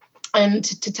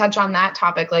to touch on that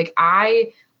topic, like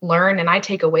I learn and I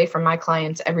take away from my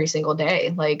clients every single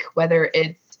day, like whether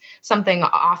it's something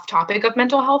off topic of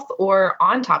mental health or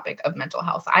on topic of mental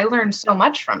health, I learn so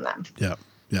much from them. Yeah.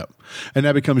 Yeah. And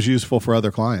that becomes useful for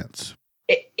other clients.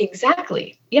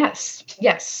 Exactly. Yes.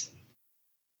 Yes.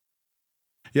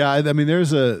 Yeah. I mean,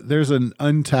 there's an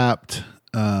untapped,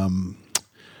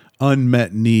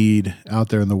 unmet need out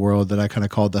there in the world that I kind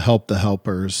of called the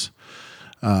helpers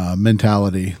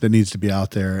mentality that needs to be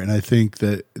out there. And I think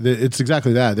that it's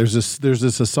exactly that. There's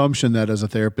this assumption that as a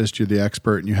therapist, you're the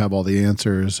expert and you have all the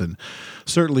answers, and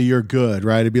certainly you're good,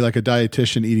 right? It'd be like a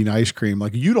dietitian eating ice cream.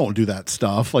 Like, you don't do that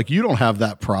stuff. Like, you don't have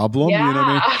that problem. Yeah. You know what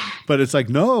I mean? But it's like,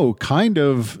 no, kind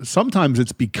of, sometimes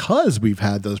it's because we've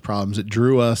had those problems that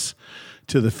drew us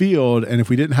to the field. And if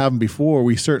we didn't have them before,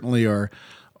 we certainly are,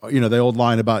 the old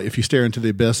line about if you stare into the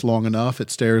abyss long enough,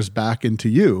 it stares back into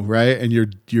you, right? And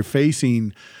you're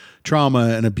facing trauma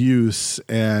and abuse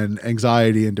and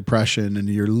anxiety and depression, and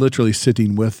you're literally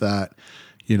sitting with that,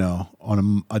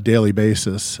 on a daily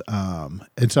basis.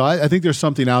 And so I think there's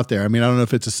something out there. I mean, I don't know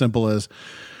if it's as simple as,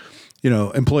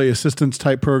 employee assistance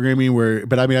type programming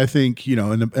but I mean, I think, in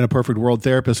a perfect world,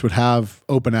 therapists would have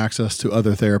open access to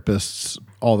other therapists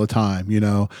all the time,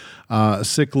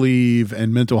 sick leave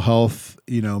and mental health,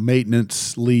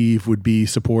 maintenance leave would be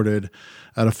supported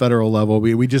at a federal level.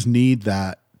 We just need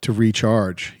that to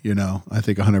recharge, I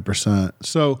think 100%.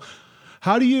 So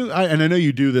how do you, and I know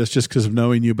you do this just because of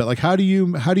knowing you, but like, how do you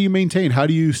maintain, how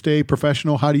do you stay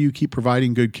professional? How do you keep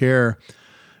providing good care,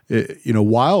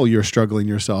 while you're struggling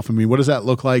yourself? I mean, what does that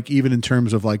look like even in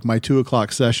terms of like my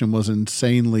 2:00 session was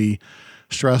insanely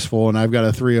stressful and I've got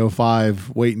a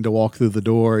 3:05 waiting to walk through the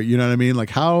door. You know what I mean?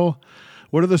 Like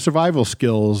what are the survival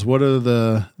skills? What are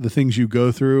the things you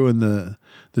go through and the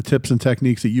tips and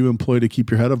techniques that you employ to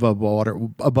keep your head above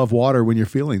water when you're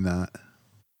feeling that?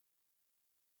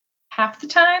 Half the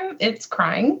time it's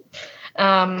crying.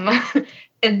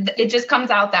 It just comes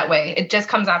out that way. It just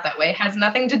comes out that way. It has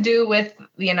nothing to do with,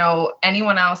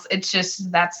 anyone else. It's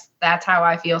just, that's how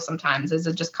I feel sometimes, is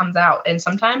it just comes out. And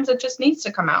sometimes it just needs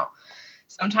to come out.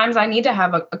 Sometimes I need to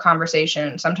have a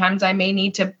conversation. Sometimes I may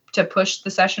need to push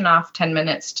the session off 10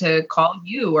 minutes to call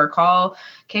you or call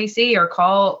Casey or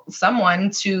call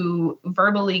someone to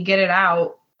verbally get it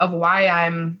out of why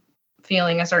I'm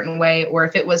feeling a certain way. Or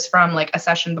if it was from like a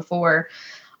session before,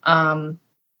 or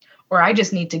I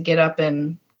just need to get up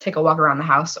and take a walk around the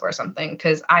house or something.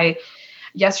 Because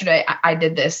yesterday I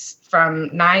did this from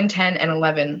 9, 10, and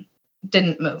 11,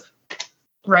 didn't move.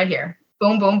 Right here.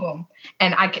 Boom, boom, boom.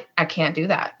 And I can't do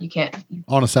that. You can't.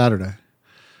 On a Saturday.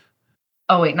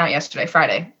 Oh, wait, not yesterday,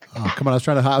 Friday. Oh, come on. I was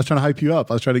trying to hype you up.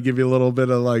 I was trying to give you a little bit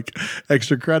of like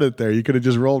extra credit there. You could have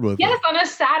just rolled with it. Yes, on a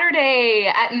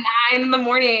Saturday at 9 in the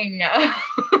morning.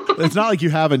 It's not like you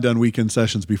haven't done weekend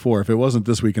sessions before. If it wasn't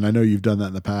this weekend, I know you've done that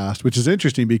in the past, which is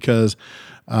interesting because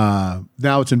now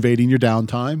it's invading your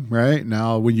downtime, right?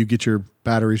 Now when you get your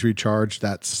batteries recharged,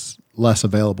 that's less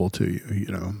available to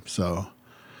you, so.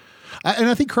 And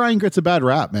I think crying gets a bad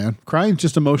rap, man. Crying is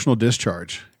just emotional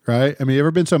discharge, right? I mean, you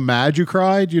ever been so mad you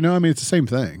cried? I mean, it's the same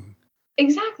thing.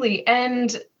 Exactly.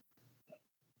 And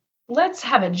let's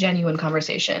have a genuine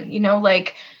conversation,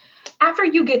 like after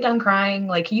you get done crying,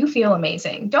 like you feel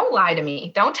amazing. Don't lie to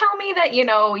me. Don't tell me that,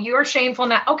 you're shameful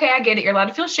now. Okay, I get it. You're allowed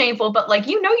to feel shameful, but like,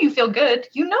 you feel good.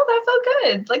 That felt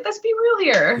good. Like, let's be real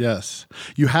here. Yes.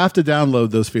 You have to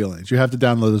download those feelings. You have to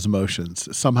download those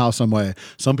emotions somehow, some way.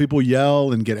 Some people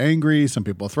yell and get angry. Some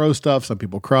people throw stuff. Some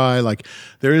people cry. Like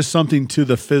there is something to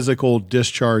the physical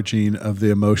discharging of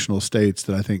the emotional states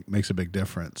that I think makes a big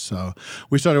difference. So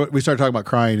we started talking about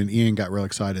crying and Ian got real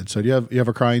excited. So do you have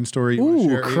a crying story?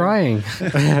 Ooh, crying.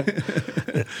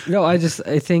 No, I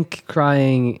think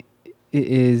crying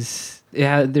is,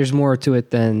 there's more to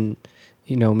it than,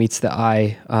 meets the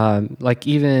eye. Like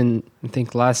even I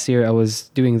think last year I was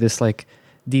doing this like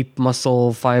deep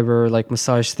muscle fiber, like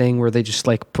massage thing where they just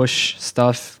like push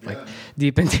stuff like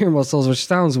deep into your muscles, which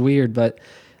sounds weird, but,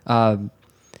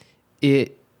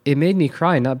 it made me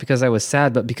cry, not because I was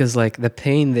sad, but because like the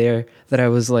pain there that I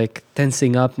was like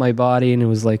tensing up my body and it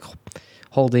was like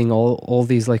holding all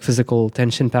these like physical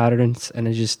tension patterns. And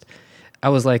I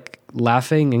was like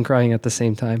laughing and crying at the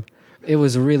same time. It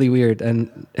was really weird.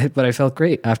 But I felt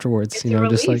great afterwards,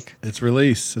 just like. It's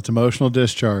release. It's emotional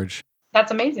discharge. That's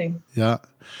amazing. Yeah.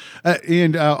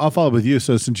 And I'll follow up with you.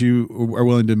 So since you are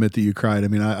willing to admit that you cried, I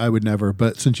mean, I would never,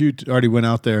 but since you already went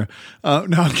out there, no,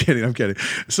 I'm kidding.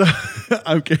 So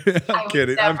I'm kidding.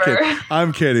 I'm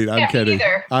kidding.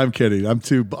 I'm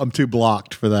too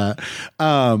blocked for that.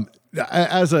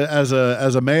 As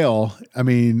a male, I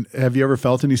mean, have you ever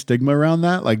felt any stigma around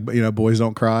that? Like, boys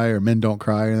don't cry or men don't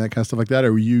cry and that kind of stuff like that?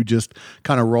 Or were you just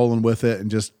kind of rolling with it and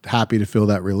just happy to feel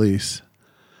that release?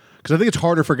 Because I think it's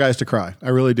harder for guys to cry. I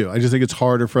really do. I just think it's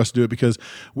harder for us to do it because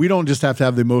we don't just have to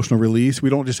have the emotional release.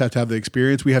 We don't just have to have the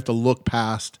experience. We have to look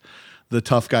past the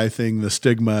tough guy thing, the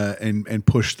stigma, and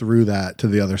push through that to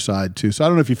the other side too. So I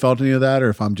don't know if you felt any of that or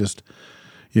if I'm just,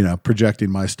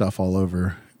 projecting my stuff all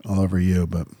over you,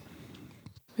 but.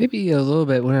 Maybe a little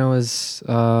bit when I was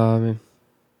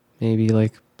maybe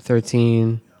like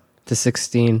 13 to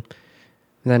 16. And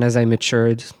then as I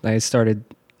matured, I started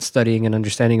studying and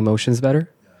understanding emotions better.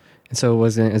 And so it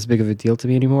wasn't as big of a deal to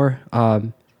me anymore. I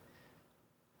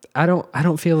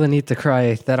don't feel the need to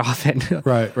cry that often.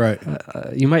 Right.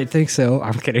 You might think so.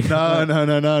 I'm kidding. No.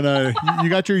 You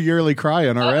got your yearly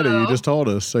crying already. You just told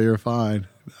us, so you're fine.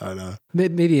 I know.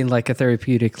 Maybe in like a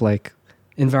therapeutic like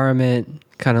environment,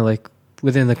 kind of like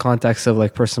within the context of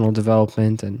like personal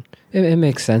development and It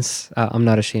makes sense. I'm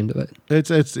not ashamed of it.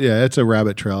 It's a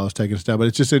rabbit trail I was taking us down, but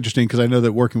it's just interesting because I know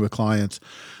that working with clients,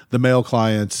 the male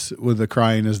clients with the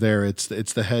crying is there. It's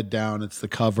the head down, it's the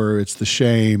cover, it's the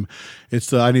shame, it's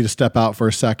the I need to step out for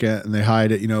a second and they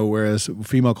hide it, whereas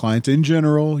female clients in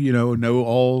general, no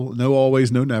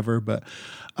always, no never, but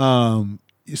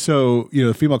so,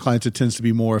 female clients, it tends to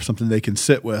be more of something they can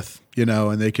sit with,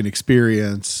 and they can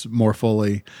experience more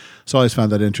fully. So I always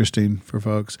found that interesting for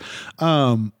folks.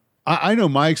 I know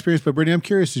my experience, but Brittany, I'm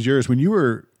curious as yours. When you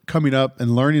were coming up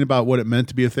and learning about what it meant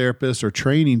to be a therapist or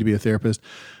training to be a therapist,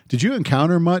 did you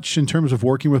encounter much in terms of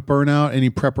working with burnout?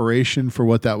 Any preparation for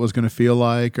what that was going to feel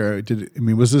like? Or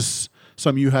was this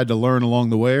something you had to learn along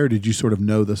the way, or did you sort of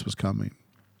know this was coming?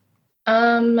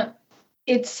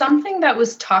 It's something that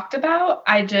was talked about.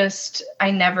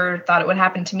 I never thought it would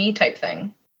happen to me type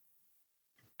thing.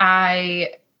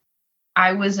 I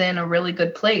was in a really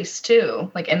good place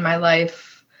too, like in my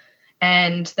life.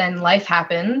 And then life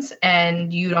happens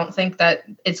and you don't think that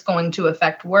it's going to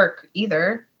affect work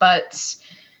either, but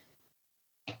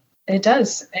it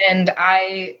does. And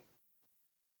I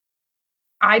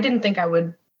didn't think I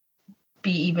would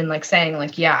be even like saying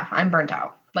like, yeah, I'm burnt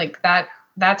out. Like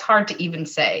that's hard to even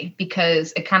say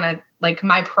because it kind of like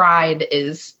my pride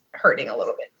is hurting a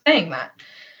little bit saying that.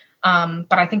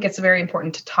 But I think it's very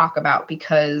important to talk about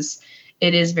because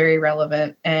it is very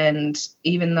relevant. And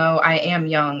even though I am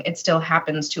young, it still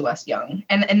happens to us young.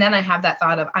 And then I have that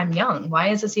thought of, I'm young. Why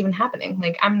is this even happening?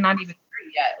 Like, I'm not even 30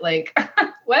 yet. Like,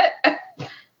 what?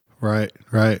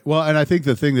 Right. Well, and I think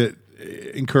the thing that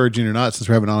encouraging or not, since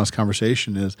we're having an honest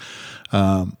conversation is,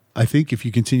 I think if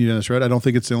you continue down this road, I don't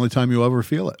think it's the only time you'll ever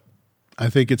feel it.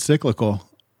 I think it's cyclical.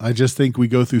 I just think we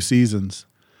go through seasons.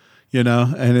 And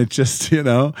it just,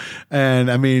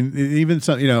 and I mean, even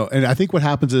some, and I think what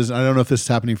happens is, I don't know if this is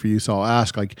happening for you, so I'll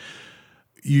ask, like,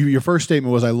 your first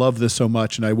statement was, I love this so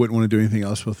much and I wouldn't want to do anything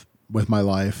else with my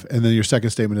life. And then your second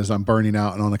statement is, I'm burning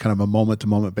out and on a kind of a moment to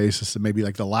moment basis. And maybe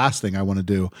like the last thing I want to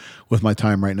do with my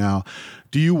time right now.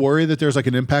 Do you worry that there's like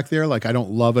an impact there? Like, I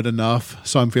don't love it enough,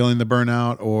 so I'm feeling the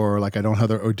burnout, or like, I don't have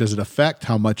or does it affect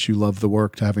how much you love the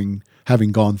work to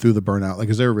having gone through the burnout? Like,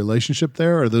 is there a relationship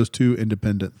there, or are those two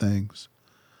independent things?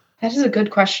 That is a good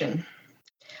question.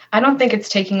 I don't think it's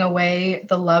taking away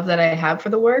the love that I have for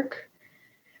the work.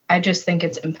 I just think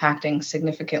it's impacting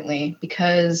significantly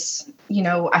because,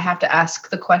 I have to ask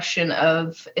the question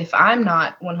of if I'm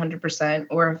not 100%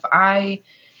 or if I,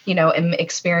 am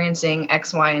experiencing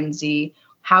X, Y, and Z,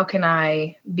 how can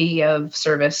I be of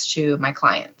service to my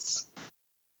clients?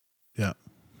 Yeah.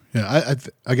 Yeah.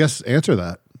 I guess answer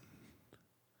that.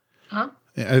 Huh?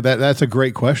 Yeah, that's a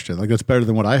great question. Like, that's better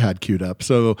than what I had queued up.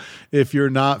 So if you're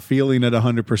not feeling it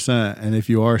 100%, and if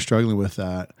you are struggling with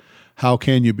that, how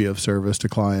can you be of service to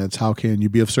clients? How can you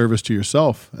be of service to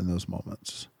yourself in those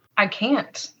moments? I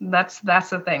can't. That's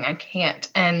the thing. I can't.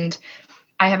 And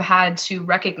I have had to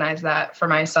recognize that for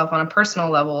myself on a personal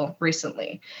level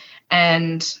recently.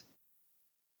 And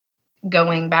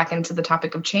going back into the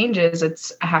topic of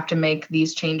changes, I have to make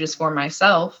these changes for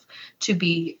myself to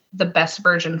be the best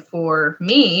version for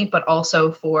me, but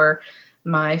also for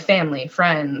my family,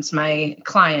 friends, my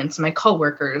clients, my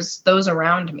coworkers, those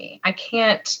around me. I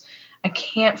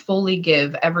can't fully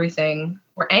give everything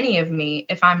or any of me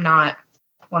if I'm not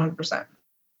 100%.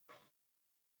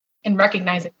 And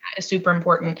recognizing that is super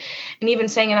important. And even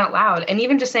saying it out loud, and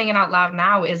even just saying it out loud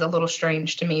now is a little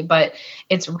strange to me, but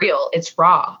it's real. It's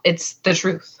raw. It's the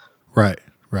truth. Right.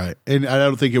 And I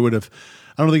don't think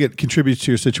it contributes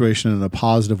to your situation in a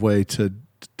positive way to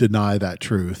deny that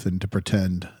truth and to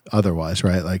pretend otherwise,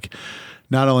 right? Like,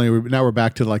 now we're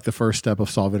back to like the first step of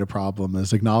solving a problem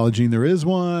is acknowledging there is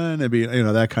one and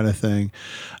that kind of thing.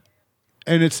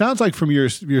 And it sounds like from your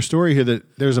story here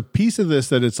that there's a piece of this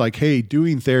that it's like, hey,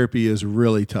 doing therapy is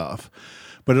really tough.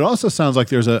 But it also sounds like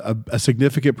there's a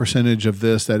significant percentage of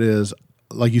this that is,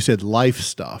 like you said, life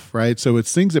stuff, right? So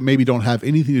it's things that maybe don't have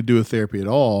anything to do with therapy at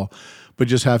all, but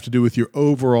just have to do with your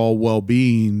overall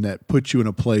well-being that puts you in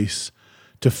a place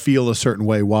to feel a certain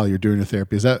way while you're doing the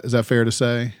therapy. Is that fair to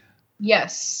say?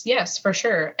 Yes, for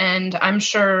sure. And I'm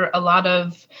sure a lot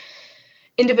of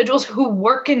individuals who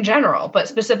work in general, but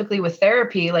specifically with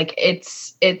therapy, like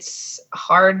it's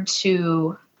hard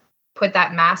to put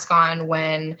that mask on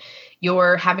when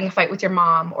you're having a fight with your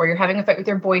mom or you're having a fight with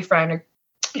your boyfriend or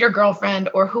your girlfriend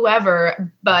or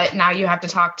whoever, but now you have to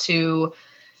talk to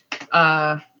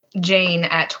Jane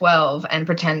at 12 and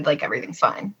pretend like everything's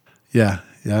fine. Yeah.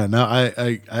 Yeah, no,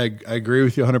 I agree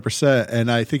with you 100%.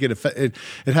 And I think it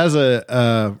has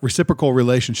a reciprocal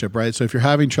relationship, right? So if you're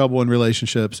having trouble in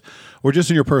relationships or just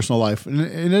in your personal life, and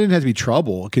it doesn't have to be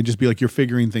trouble, it can just be like you're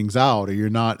figuring things out, or you're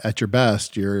not at your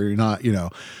best, you're not, you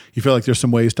feel like there's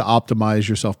some ways to optimize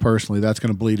yourself personally. That's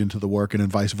going to bleed into the work, and then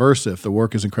vice versa. If the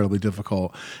work is incredibly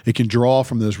difficult, it can draw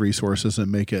from those resources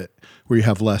and make it where you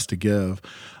have less to give.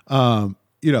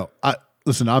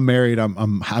 Listen, I'm married.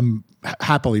 I'm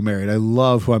happily married. I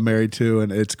love who I'm married to,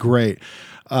 and it's great.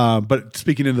 But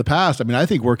speaking into the past, I mean, I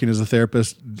think working as a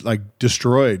therapist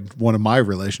destroyed one of my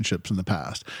relationships in the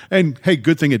past. And hey,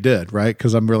 good thing it did, right?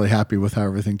 Because I'm really happy with how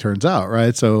everything turns out,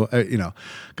 right? So,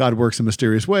 God works in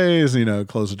mysterious ways.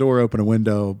 Close the door, open a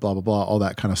window, blah blah blah, all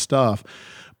that kind of stuff.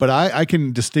 But I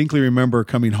can distinctly remember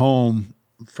coming home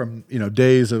from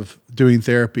days of doing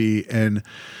therapy, and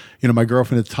my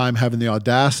girlfriend at the time having the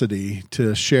audacity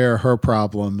to share her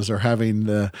problems, or having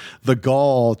the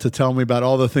gall to tell me about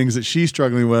all the things that she's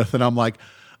struggling with. And I'm like,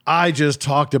 I just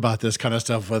talked about this kind of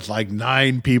stuff with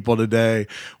 9 people today.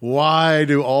 Why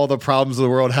do all the problems of the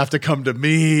world have to come to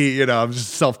me? I'm just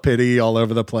self-pity all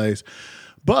over the place.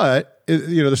 But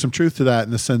there's some truth to that,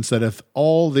 in the sense that if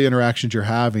all the interactions you're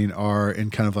having are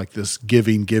in kind of like this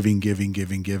giving,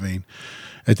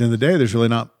 at the end of the day, there's really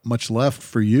not much left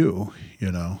for you,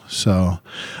 So,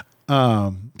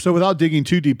 so without digging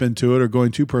too deep into it or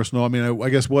going too personal, I mean, I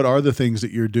guess, what are the things that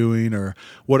you're doing, or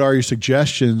what are your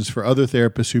suggestions for other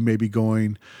therapists who may be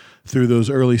going through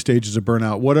those early stages of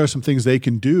burnout? What are some things they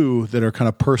can do that are kind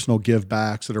of personal give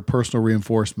backs, that are personal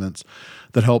reinforcements,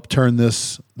 that help turn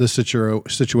this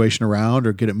situation around,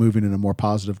 or get it moving in a more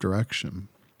positive direction?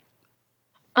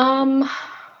 I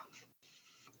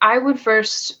would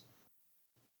first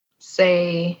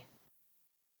say,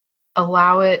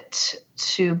 allow it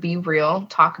to be real,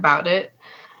 talk about it.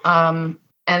 And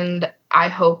I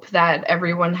hope that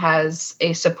everyone has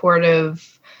a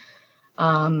supportive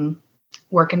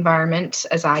work environment,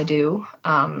 as I do,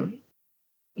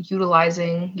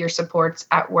 utilizing your supports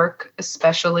at work,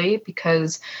 especially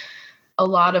because a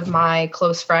lot of my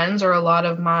close friends, or a lot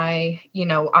of my,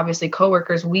 obviously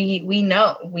coworkers, we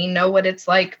know what it's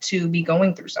like to be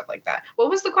going through stuff like that. What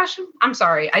was the question? I'm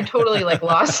sorry. I totally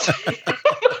lost train of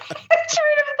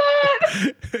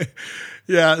thought.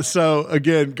 Yeah. So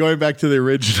again, going back to the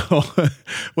original,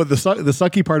 what the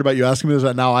sucky part about you asking me is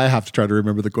that now I have to try to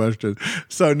remember the question.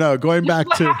 So no, going back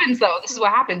to what happens though. This is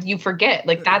what happens. You forget.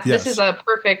 Yes. This is a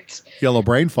perfect yellow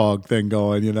brain fog thing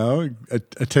going,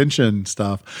 attention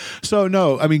stuff. So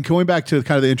no, I mean, going back to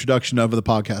kind of the introduction of the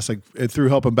podcast, through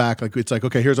Helping Back, it's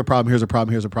okay, here's a problem, here's a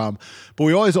problem, here's a problem. But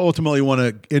we always ultimately want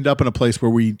to end up in a place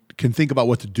where we can think about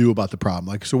what to do about the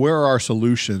problem. So where are our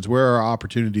solutions? Where are our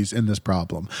opportunities in this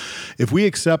problem? If we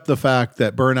accept the fact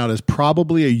that burnout is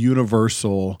probably a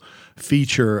universal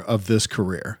feature of this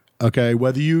career, okay,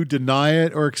 whether you deny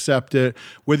it or accept it,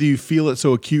 whether you feel it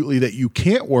so acutely that you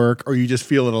can't work, or you just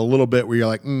feel it a little bit where you're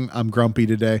like, I'm grumpy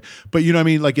today, but you know what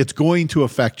I mean? It's going to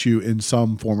affect you in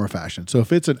some form or fashion. So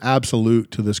if it's an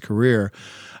absolute to this career,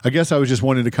 I guess I was just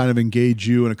wanting to kind of engage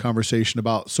you in a conversation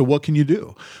about, so what can you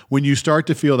do when you start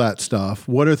to feel that stuff?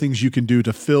 What are things you can do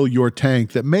to fill your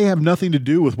tank that may have nothing to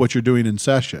do with what you're doing in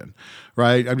session,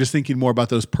 right? I'm just thinking more about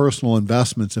those personal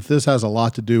investments. If this has a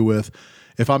lot to do with,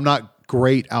 if I'm not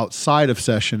great outside of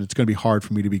session, it's going to be hard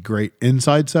for me to be great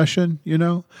inside session,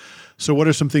 So what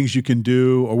are some things you can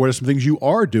do, or what are some things you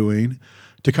are doing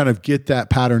to kind of get that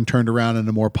pattern turned around in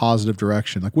a more positive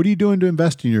direction? What are you doing to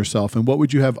invest in yourself? And what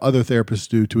would you have other therapists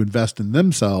do to invest in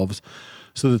themselves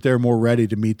so that they're more ready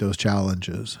to meet those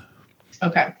challenges?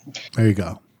 Okay. There you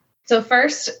go. So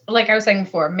first, like I was saying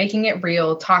before, making it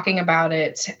real, talking about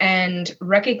it, and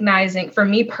recognizing, for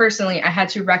me personally, I had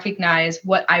to recognize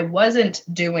what I wasn't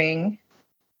doing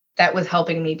that was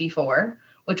helping me before,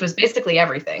 which was basically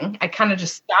everything. I kind of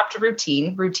just stopped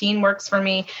routine. Routine works for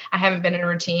me. I haven't been in a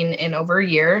routine in over a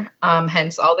year,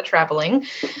 hence all the traveling,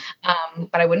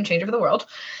 but I wouldn't change it for the world.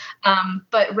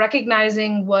 But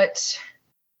recognizing what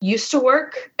used to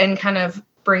work and kind of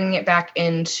bringing it back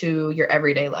into your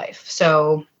everyday life.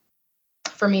 So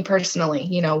for me personally,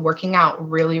 working out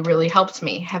really, really helped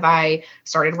me. Have I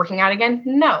started working out again?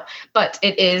 No, but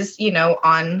it is,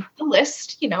 on the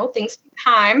list, things take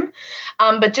time.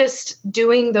 But just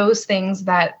doing those things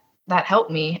that help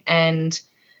me, and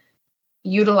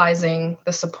utilizing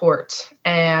the support,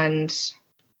 and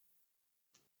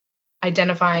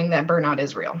identifying that burnout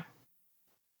is real.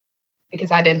 Because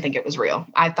I didn't think it was real.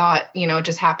 I thought, it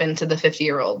just happened to the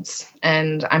 50-year-olds,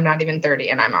 and I'm not even 30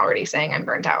 and I'm already saying I'm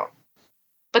burnt out.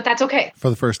 But that's okay. For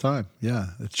the first time.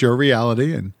 Yeah. It's your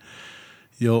reality, and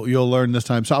You'll learn this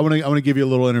time. So I want to give you a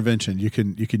little intervention. You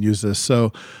can use this.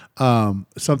 So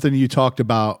something you talked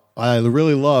about, I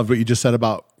really loved what you just said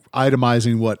about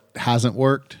itemizing what hasn't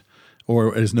worked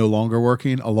or is no longer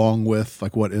working, along with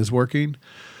like what is working.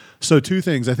 So two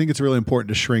things. I think it's really important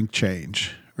to shrink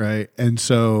change, right? And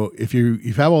so if you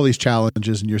have all these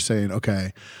challenges and you're saying,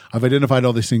 okay, I've identified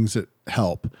all these things that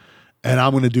help, and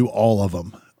I'm going to do all of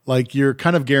them. Like you're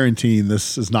kind of guaranteeing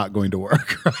this is not going to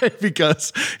work, right?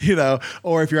 Because,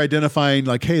 or if you're identifying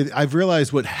like, hey, I've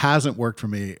realized what hasn't worked for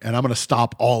me and I'm going to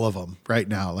stop all of them right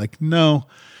now. Like, no,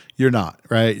 you're not,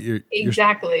 right?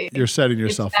 You're setting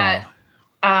yourself up.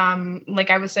 Like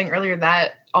I was saying earlier,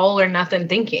 that all or nothing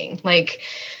thinking. Like,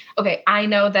 okay, I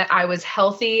know that I was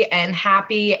healthy and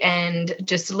happy and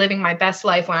just living my best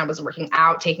life when I was working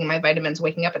out, taking my vitamins,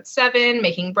 waking up at 7,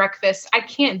 making breakfast. I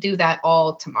can't do that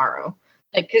all tomorrow.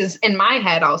 Like, because in my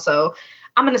head also,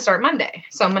 I'm going to start Monday.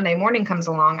 So Monday morning comes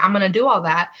along. I'm going to do all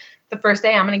that. The first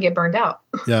day I'm going to get burned out.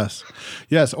 Yes.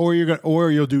 Or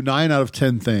you'll do 9 out of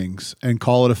 10 things and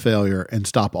call it a failure and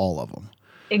stop all of them.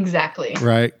 Exactly.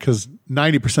 Right. Because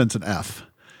 90% is an F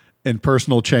in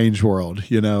personal change world.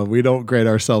 We don't grade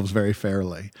ourselves very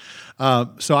fairly.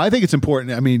 So I think it's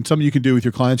important. I mean, something you can do with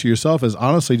your clients or yourself is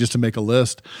honestly just to make a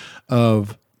list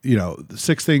of,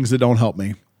 6 things that don't help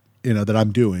me, that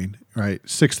I'm doing, right?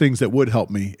 6 things that would help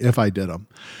me if I did them.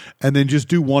 And then just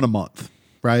do 1 a month,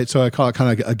 right? So I call it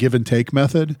kind of a give and take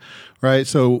method, right?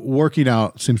 So working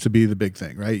out seems to be the big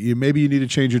thing, right? Maybe you need to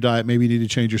change your diet. Maybe you need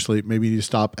to change your sleep. Maybe you need to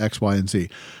stop X, Y, and Z.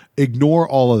 Ignore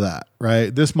all of that,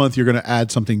 right? This month, you're going to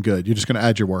add something good. You're just going to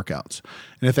add your workouts.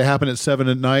 And if they happen at 7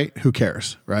 at night, who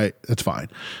cares, right? That's fine.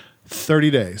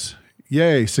 30 days.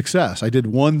 Yay, success. I did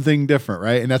one thing different,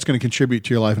 right? And that's going to contribute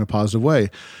to your life in a positive way.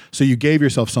 So you gave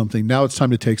yourself something. Now it's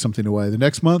time to take something away. The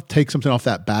next month, take something off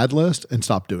that bad list and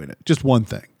stop doing it. Just one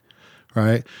thing,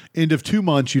 right? End of 2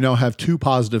 months, you now have 2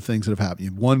 positive things that have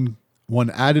happened. One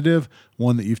additive,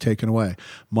 one that you've taken away.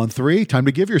 Month 3, time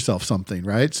to give yourself something,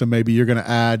 right? So maybe you're going to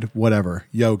add whatever,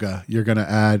 yoga. You're going to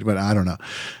add, but I don't know.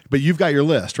 But you've got your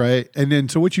list, right? And then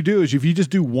so what you do is if you just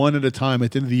do 1 at a time,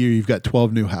 at the end of the year, you've got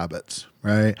 12 new habits,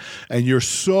 right? And you're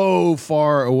so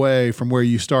far away from where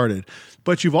you started.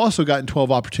 But you've also gotten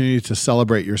 12 opportunities to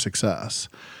celebrate your success.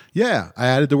 Yeah, I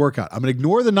added the workout. I'm going to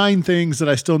ignore the 9 things that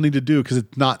I still need to do because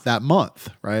it's not that month,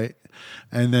 right?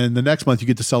 And then the next month you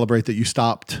get to celebrate that you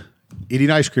stopped eating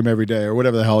ice cream every day or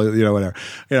whatever the hell, whatever,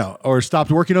 or stopped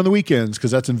working on the weekends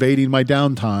because that's invading my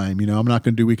downtime. I'm not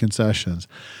going to do weekend sessions.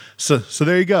 So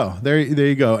there you go. There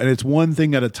you go. And it's one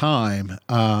thing at a time.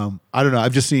 I don't know. I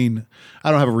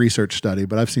don't have a research study,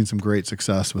 but I've seen some great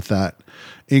success with that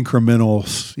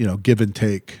incremental, give and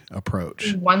take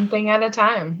approach. One thing at a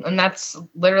time. And that's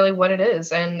literally what it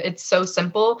is. And it's so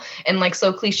simple and like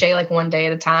so cliche, like one day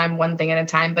at a time, one thing at a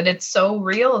time, but it's so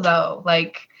real though.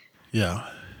 Like, yeah.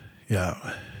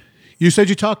 You said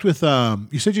you talked with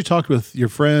your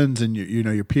friends and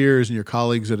your peers and your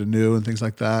colleagues that are new and things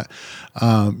like that.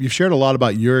 You've shared a lot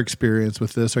about your experience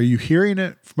with this. Are you hearing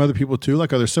it from other people too?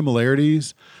 Like, are there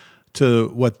similarities to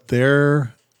what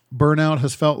their burnout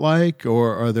has felt like,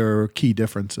 or are there key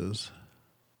differences?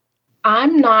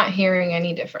 I'm not hearing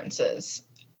any differences.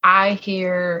 I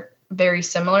hear very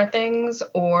similar things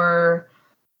or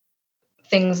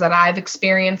things that I've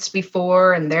experienced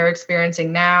before and they're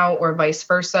experiencing now, or vice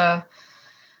versa.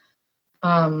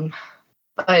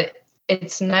 But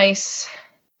it's nice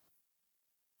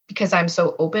because I'm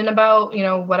so open about,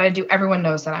 what I do. Everyone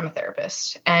knows that I'm a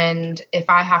therapist. And if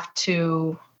I have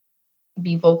to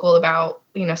be vocal about,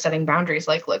 setting boundaries,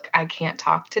 like, look, I can't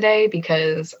talk today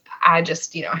because I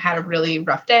just, had a really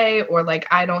rough day, or like,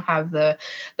 I don't have the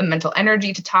mental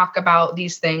energy to talk about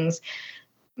these things,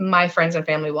 my friends and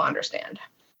family will understand.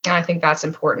 And I think that's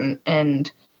important.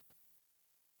 And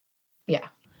yeah.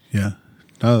 Yeah.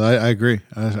 No, I agree.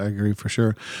 I agree for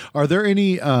sure. Are there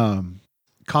any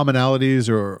commonalities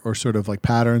or sort of like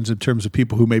patterns in terms of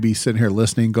people who may be sitting here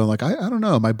listening going like, I don't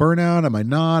know, am I burnout? Am I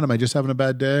not? Am I just having a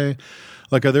bad day?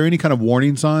 Like, are there any kind of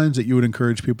warning signs that you would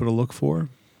encourage people to look for?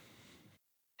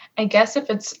 I guess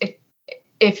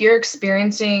if you're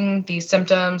experiencing these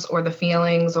symptoms or the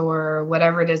feelings or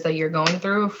whatever it is that you're going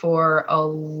through for a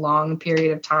long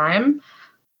period of time,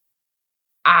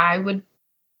 I would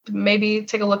maybe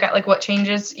take a look at like what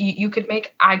changes you could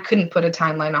make. I couldn't put a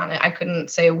timeline on it. I couldn't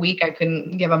say a week. I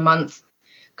couldn't give a month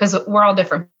because we're all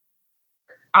different.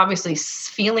 Obviously,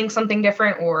 feeling something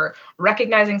different or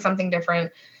recognizing something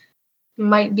different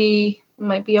might be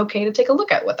okay to take a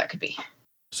look at what that could be.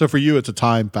 So for you, it's a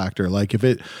time factor. Like if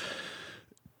it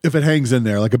hangs in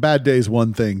there, like a bad day is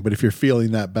one thing, but if you're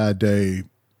feeling that bad day,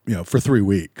 for 3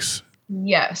 weeks.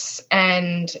 Yes.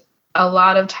 And a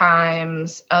lot of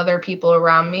times other people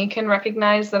around me can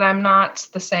recognize that I'm not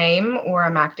the same, or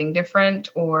I'm acting different,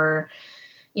 or,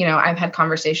 I've had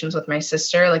conversations with my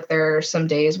sister. Like, there are some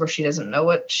days where she doesn't know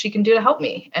what she can do to help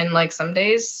me. And like some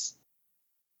days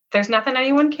there's nothing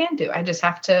anyone can do. I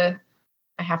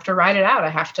have to ride it out. I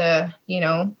have to,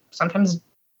 sometimes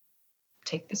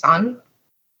take this on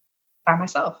by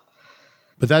myself.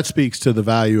 But that speaks to the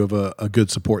value of a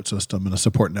good support system and a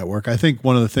support network. I think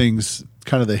one of the things,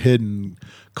 kind of the hidden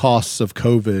costs of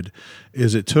COVID,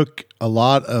 is it took a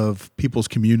lot of people's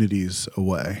communities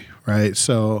away, right?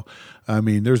 So, I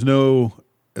mean, there's no,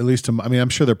 at least, I'm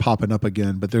sure they're popping up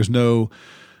again, but there's no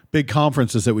big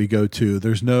conferences that we go to.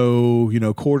 There's no,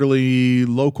 quarterly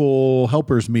local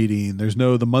helpers meeting. There's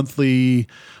no the monthly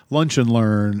lunch and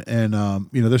learn. And,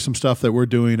 there's some stuff that we're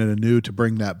doing at Anew to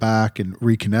bring that back and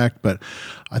reconnect. But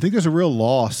I think there's a real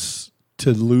loss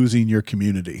to losing your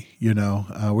community.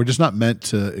 We're just not meant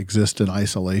to exist in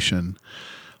isolation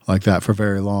like that for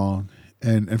very long.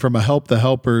 And from a help the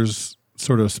helpers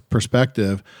sort of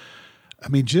perspective, I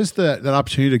mean, just that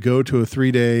opportunity to go to a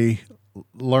 3-day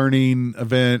learning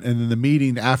event, and then the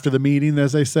meeting after the meeting,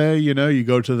 as they say, you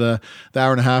go to the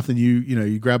hour and a half, and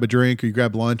you grab a drink or you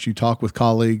grab lunch, you talk with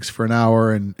colleagues for an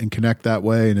hour and connect that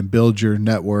way, and then build your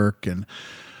network. And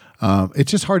it's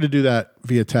just hard to do that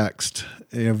via text,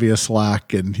 via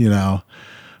Slack. And,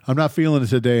 I'm not feeling it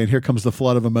today, and here comes the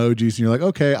flood of emojis, and you're like,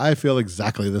 okay, I feel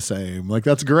exactly the same. Like,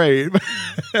 that's great.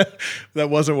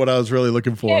 That wasn't what I was really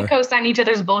looking for. Yeah, co-sign each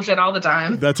other's bullshit all the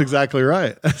time. That's exactly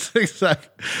right. That's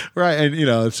exactly right. And,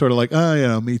 it's sort of like,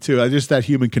 me too. Just that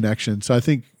human connection. So I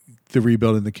think the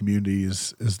rebuilding the community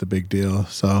is the big deal.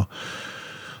 So,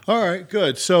 all right,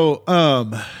 good. So,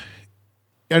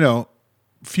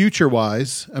 future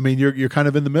wise, I mean, you're kind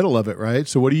of in the middle of it, right?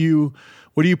 So what do you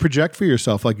project for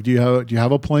yourself? Like, do you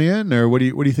have a plan, or what do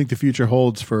you think the future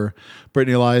holds for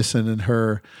Brittany Eliason and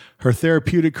her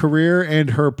therapeutic career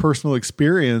and her personal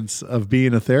experience of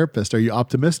being a therapist? Are you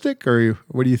optimistic, or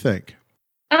what do you think?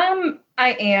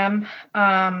 I am.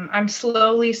 I'm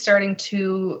slowly starting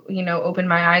to, open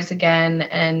my eyes again,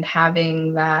 and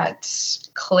having that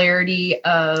clarity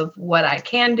of what I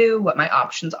can do, what my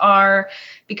options are,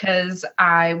 because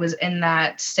I was in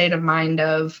that state of mind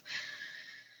of,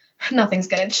 nothing's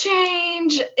going to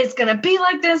change. It's going to be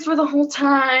like this for the whole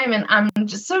time. And I'm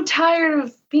just so tired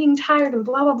of being tired and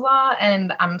blah, blah, blah.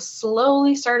 And I'm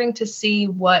slowly starting to see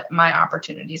what my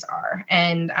opportunities are.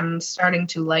 And I'm starting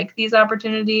to like these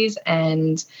opportunities.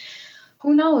 And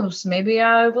who knows, maybe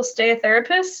I will stay a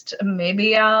therapist.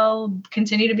 Maybe I'll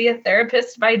continue to be a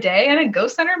therapist by day and a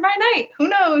ghost hunter by night. Who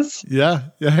knows? Yeah.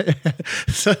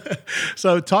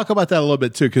 So talk about that a little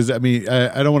bit too, because I mean,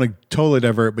 I don't want to totally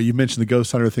divert, but you mentioned the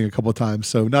ghost hunter thing a couple of times.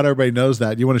 So not everybody knows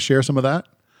that. Do you want to share some of that?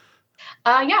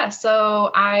 Yeah.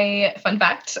 So fun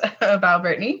fact about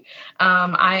Brittany,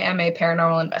 I am a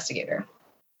paranormal investigator.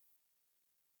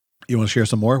 You want to share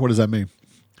some more? What does that mean?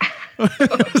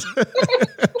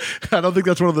 I don't think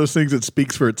that's one of those things that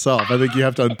speaks for itself. I think you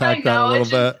have to unpack that a little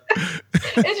bit.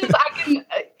 It's just,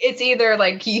 it's either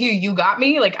like you got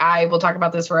me, like I will talk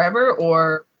about this forever,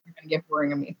 or you're going to get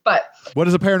boring of me. But what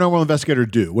does a paranormal investigator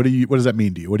do? What does that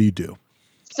mean to you? What do you do?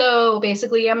 So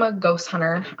basically I'm a ghost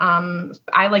hunter.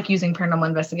 I like using paranormal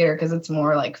investigator because it's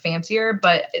more like fancier,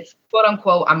 but it's quote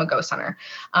unquote, I'm a ghost hunter.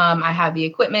 I have the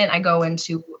equipment. I go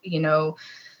into,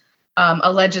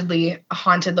 allegedly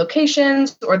haunted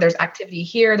locations, or there's activity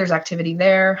here, there's activity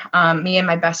there. Me and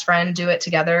my best friend do it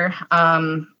together.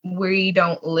 We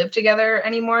don't live together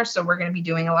anymore, so we're going to be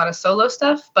doing a lot of solo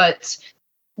stuff, but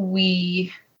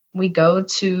we go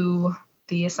to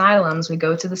the asylums, we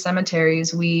go to the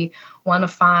cemeteries, we want to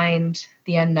find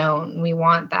the unknown. We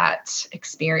want that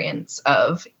experience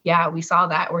of, yeah, we saw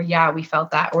that, or yeah, we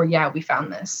felt that, or yeah, we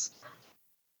found this.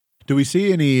 Do we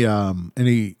see any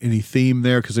theme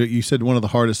there? Because you said one of the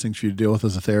hardest things for you to deal with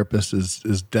as a therapist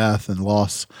is death and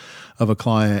loss of a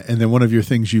client, and then one of your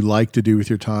things you like to do with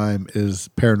your time is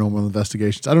paranormal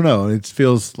investigations. I don't know. It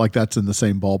feels like that's in the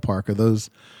same ballpark. Are those?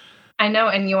 I know,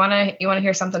 and you wanna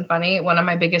hear something funny? One of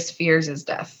my biggest fears is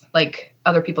death, like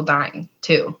other people dying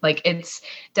too. Like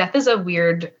death is a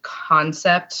weird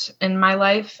concept in my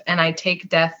life, and I take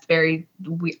death very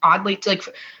oddly. Like,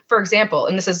 for example,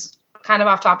 and this is kind of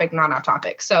off topic, not off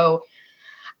topic. So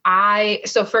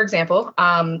for example,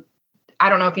 I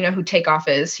don't know if you know who Takeoff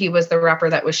is. He was the rapper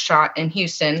that was shot in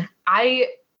Houston. I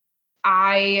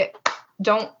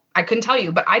couldn't tell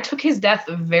you, but I took his death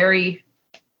very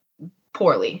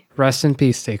poorly. Rest in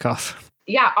peace, Takeoff.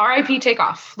 Yeah, R.I.P.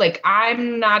 Takeoff. Like,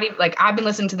 I'm not even, like, I've been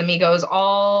listening to the Migos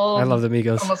I love the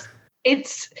Migos.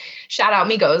 it's shout out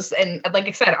Migos. And like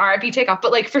I said, RIP Takeoff.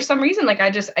 But like, for some reason, like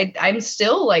I'm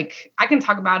still like, I can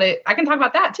talk about it. I can talk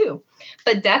about that too.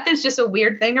 But death is just a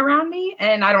weird thing around me.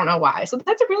 And I don't know why. So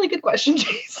that's a really good question,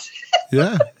 Jace.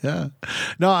 Yeah.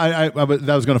 No, I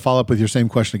was going to follow up with your same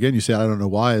question again. You said, I don't know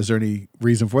why. Is there any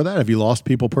reason for that? Have you lost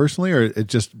people personally, or it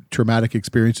just traumatic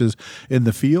experiences in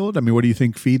the field? I mean, what do you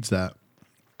think feeds that?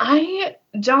 I'm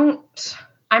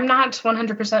not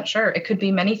 100% sure. It could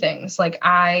be many things. Like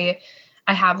I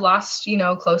have lost,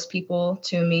 close people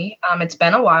to me. It's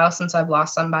been a while since I've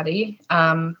lost somebody.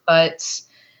 But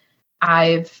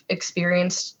I've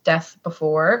experienced death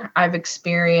before. I've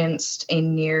experienced a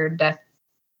near death.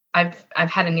 I've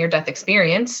had a near death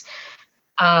experience.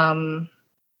 And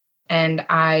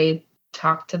I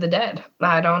talked to the dead.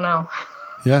 I don't know.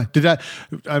 Yeah.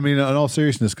 In all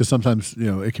seriousness, because sometimes,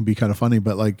 it can be kind of funny,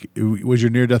 but like, was your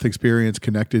near-death experience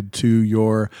connected to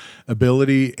your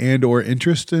ability and or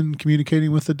interest in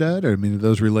communicating with the dead? Or, are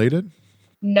those related?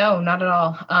 No, not at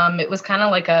all. It was kind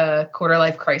of like a quarter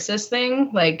life crisis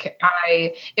thing. Like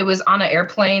it was on an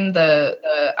airplane, the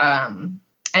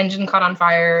engine caught on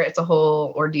fire. It's a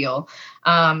whole ordeal.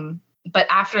 But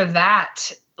after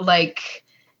that, like,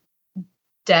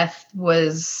 death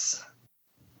was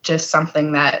just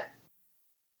something that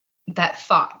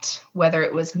thought, whether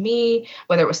it was me,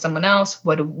 whether it was someone else,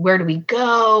 where do we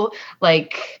go?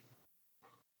 Like,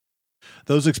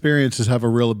 those experiences have a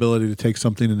real ability to take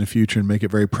something in the future and make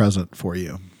it very present for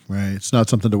you, right? It's not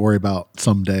something to worry about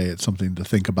someday. It's something to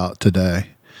think about today.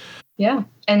 Yeah.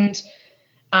 And,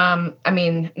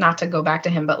 not to go back to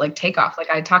him, but like Takeoff,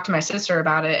 like I talked to my sister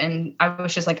about it and I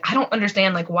was just like, I don't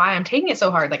understand like why I'm taking it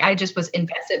so hard. Like I just was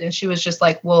invested, and she was just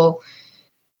like, well,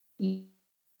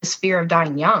 this fear of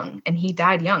dying young, and he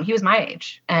died young. He was my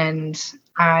age. And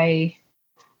I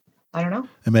don't know.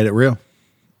 It made it real.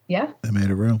 Yeah. It made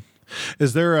it real.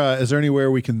 Is there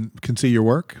anywhere we can see your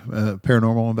work,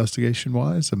 paranormal investigation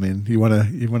wise? You want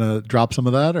to drop some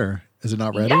of that, or is it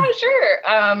not ready? Yeah,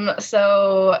 sure.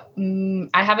 So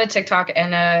I have a TikTok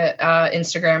and a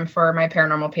Instagram for my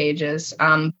paranormal pages.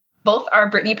 Both are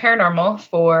Brittany Paranormal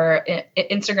for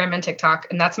Instagram and TikTok,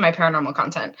 and that's my paranormal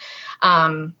content.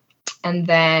 And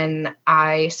then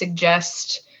I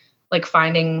suggest like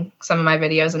finding some of my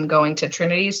videos and going to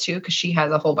Trinity's too, because she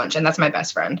has a whole bunch, and that's my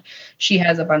best friend. She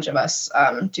has a bunch of us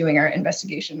doing our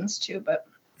investigations too. But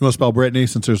you want to spell Brittany,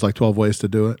 since there's like 12 ways to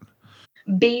do it?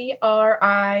 Brittny.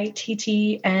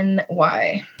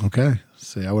 Okay.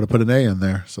 See, I would have put an A in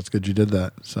there, so it's good you did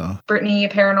that. So Brittany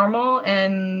Paranormal,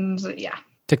 and yeah,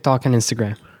 TikTok and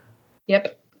Instagram.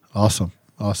 Yep. Awesome.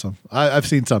 I've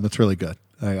seen some. It's really good.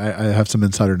 I have some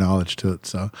insider knowledge to it,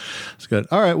 so it's good.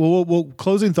 All right. Well, we'll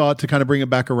closing thought to kind of bring it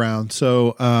back around.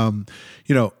 So,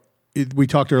 we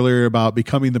talked earlier about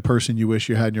becoming the person you wish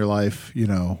you had in your life,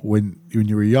 when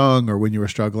you were young or when you were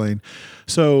struggling.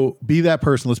 So be that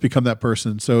person. Let's become that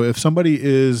person. So if somebody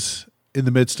is in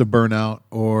the midst of burnout,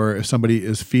 or if somebody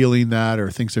is feeling that or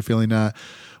thinks they're feeling that,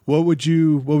 what would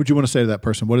you want to say to that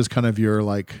person? What is kind of your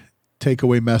like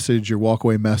takeaway message, your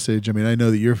walkaway message? I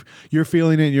know that you're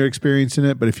feeling it and you're experiencing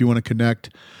it, but if you want to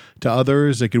connect to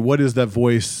others, like, what is that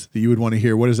voice that you would want to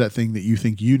hear? What is that thing that you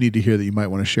think you need to hear that you might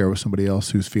want to share with somebody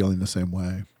else who's feeling the same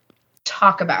way?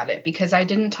 Talk about it, because I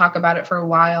didn't talk about it for a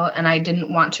while and I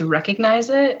didn't want to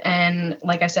recognize it. And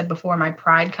like I said before, my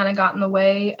pride kind of got in the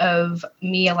way of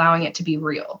me allowing it to be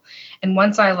real. And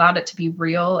once I allowed it to be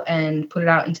real and put it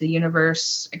out into the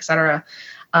universe, etc.,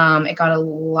 it got a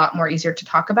lot more easier to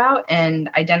talk about and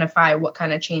identify what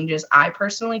kind of changes I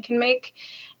personally can make.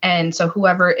 And so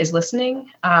whoever is listening,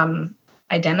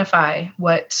 identify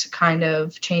what kind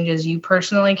of changes you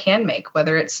personally can make,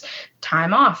 whether it's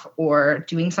time off or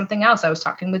doing something else. I was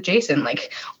talking with Jason,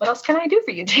 like, what else can I do for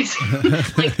you, Jason?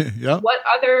 Like, yep. What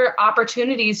other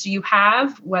opportunities do you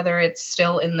have, whether it's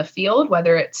still in the field,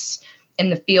 whether it's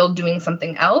in the field doing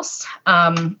something else?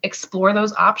 Explore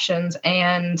those options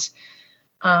and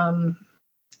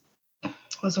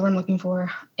what's the word I'm looking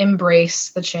for? Embrace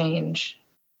the change.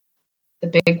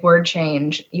 The big word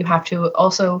change. You have to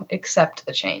also accept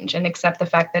the change and accept the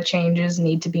fact that changes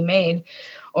need to be made,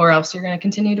 or else you're going to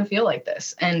continue to feel like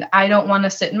this. And I don't want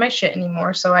to sit in my shit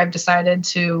anymore. So I've decided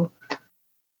to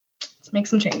make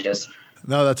some changes.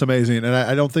 No, that's amazing. And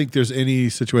I don't think there's any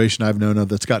situation I've known of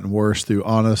that's gotten worse through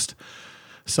honest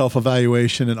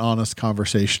self-evaluation and honest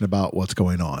conversation about what's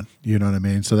going on. You know what I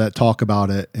mean? So that talk about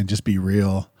it and just be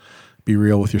real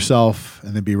with yourself,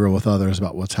 and then be real with others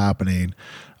about what's happening.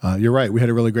 You're right. We had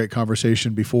a really great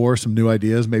conversation before, some new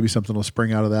ideas, maybe something will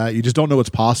spring out of that. You just don't know what's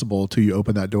possible till you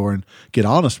open that door and get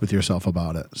honest with yourself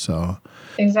about it. So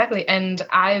exactly. And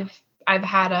I've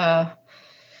had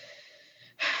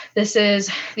this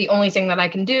is the only thing that I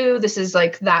can do. This is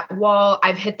like that wall.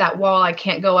 I've hit that wall. I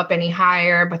can't go up any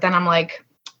higher. But then I'm like,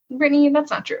 Brittany,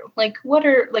 that's not true. Like, what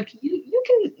are, like, you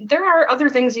can, there are other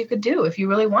things you could do if you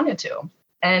really wanted to.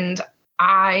 And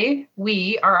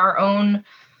we are our own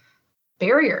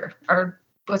barrier.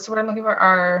 What's the word I'm looking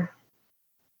for?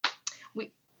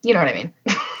 You know what I mean?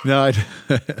 No,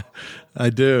 I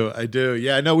do.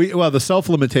 Yeah, no, the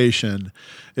self-limitation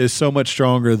is so much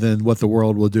stronger than what the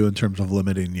world will do in terms of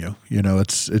limiting you. You know,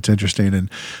 it's interesting.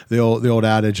 And the old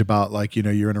adage about, like, you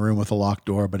know, you're in a room with a locked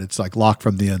door, but it's like locked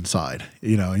from the inside,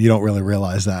 you know, and you don't really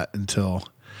realize that until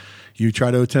you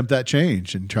try to attempt that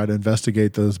change and try to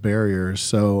investigate those barriers.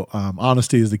 So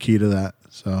honesty is the key to that.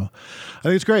 So I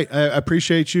think it's great. I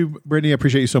appreciate you, Brittany. I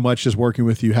appreciate you so much, just working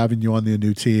with you, having you on the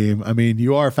new team. I mean,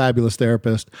 you are a fabulous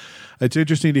therapist. It's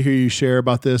interesting to hear you share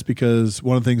about this, because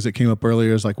one of the things that came up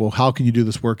earlier is like, well, how can you do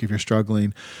this work if you're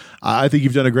struggling? I think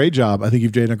you've done a great job. I think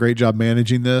you've done a great job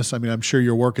managing this. I mean, I'm sure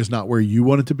your work is not where you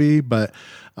want it to be, but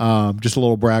just a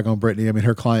little brag on Brittany. I mean,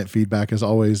 her client feedback is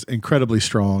always incredibly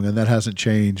strong, and that hasn't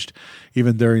changed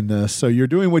even during this. So you're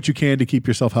doing what you can to keep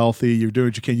yourself healthy. You're doing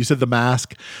what you can. You said the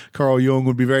mask. Carl Jung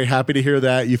would be very happy to hear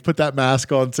that. You've put that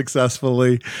mask on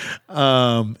successfully.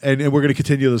 And we're going to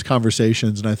continue those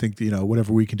conversations. And I think, you know,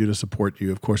 whatever we can do to support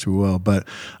you, of course we will. But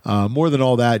more than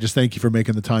all that, just thank you for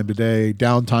making the time today.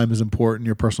 Downtime is important.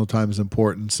 Your personal time is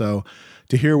important. So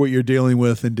to hear what you're dealing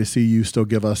with and to see you still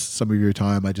give us some of your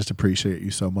time, I just appreciate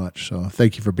you so much. So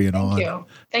thank you for being on.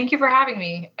 Thank you for having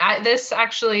me. This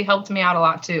actually helped me out a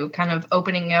lot too, kind of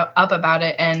opening up about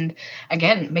it. And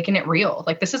again, making it real.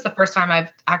 Like, this is the first time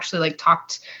I've actually like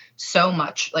talked so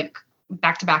much, like,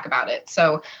 back to back about it.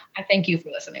 So I thank you for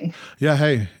listening. Yeah.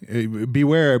 Hey,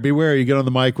 beware. You get on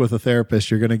the mic with a therapist,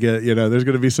 you're going to get, you know, there's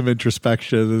going to be some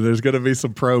introspection and there's going to be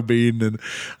some probing, and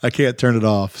I can't turn it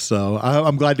off. So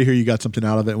I'm glad to hear you got something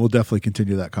out of it. And we'll definitely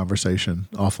continue that conversation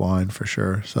offline for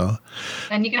sure. So,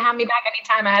 and you can have me back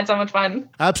anytime. I had so much fun.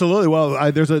 Absolutely. Well,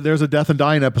 there's a death and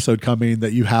dying episode coming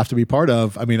that you have to be part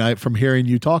of. I mean, from hearing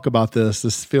you talk about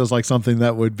this feels like something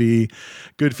that would be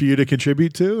good for you to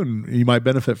contribute to, and you might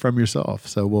benefit from yourself.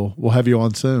 So we'll have you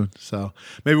on soon. So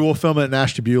maybe we'll film it in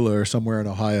Ashtabula or somewhere in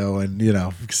Ohio, and, you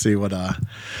know, see what that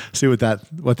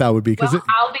would be. Well,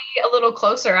 I'll be a little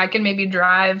closer. I can maybe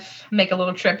make a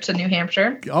little trip to New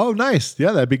Hampshire. Oh, nice.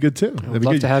 Yeah, that'd be good too. I'd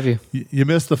love to have you. You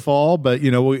missed the fall, but,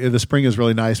 you know, the spring is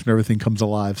really nice when everything comes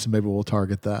alive. So maybe we'll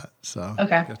target that. So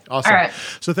okay, awesome. All right.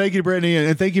 So thank you, Brittany,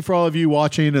 and thank you for all of you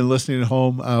watching and listening at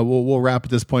home. We'll wrap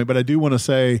at this point, but I do want to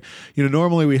say, you know,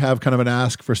 normally we have kind of an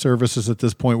ask for services at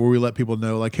this point where we let people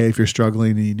know, like, hey, if you're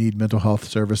struggling and you need mental health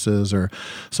services, or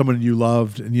someone you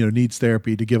loved and, you know, needs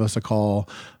therapy, to give us a call.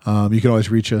 You can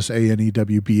always reach us,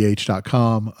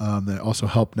 anewbh.com. They also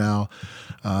help now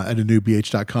at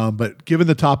anewbh.com. But given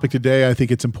the topic today, I think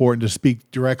it's important to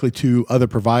speak directly to other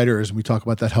providers. And we talk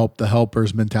about that the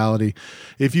helpers mentality.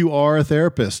 If you are a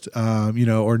therapist, you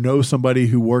know, or know somebody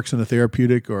who works in a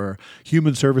therapeutic or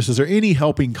human services or any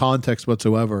helping context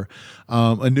whatsoever,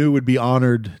 Anew would be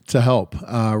honored to help.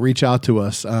 Reach out to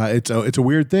us. It's a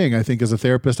weird thing. I think as a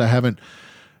therapist, I haven't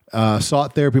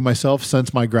sought therapy myself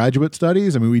since my graduate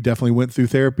studies. I mean, we definitely went through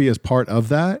therapy as part of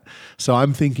that. So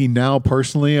I'm thinking now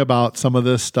personally about some of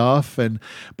this stuff,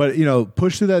 but you know,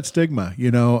 push through that stigma.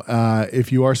 You know,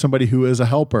 if you are somebody who is a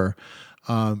helper,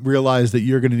 realize that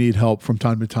you're going to need help from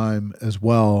time to time as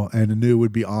well. And Anew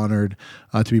would be honored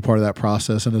to be part of that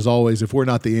process. And as always, if we're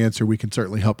not the answer, we can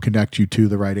certainly help connect you to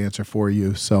the right answer for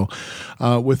you. So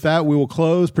with that, we will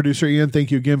close. Producer Ian, thank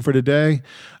you again for today.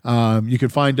 You can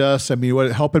find us. I mean,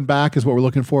 helping back is what we're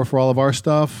looking for all of our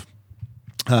stuff.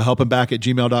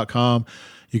 helpingback@gmail.com.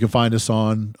 You can find us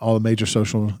on all the major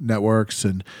social networks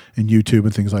and YouTube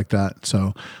and things like that.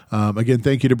 So again,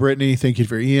 thank you to Brittany. Thank you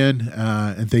for Ian.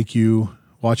 And thank you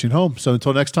watching home. So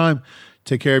until next time,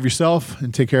 take care of yourself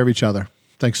and take care of each other.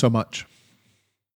 Thanks so much.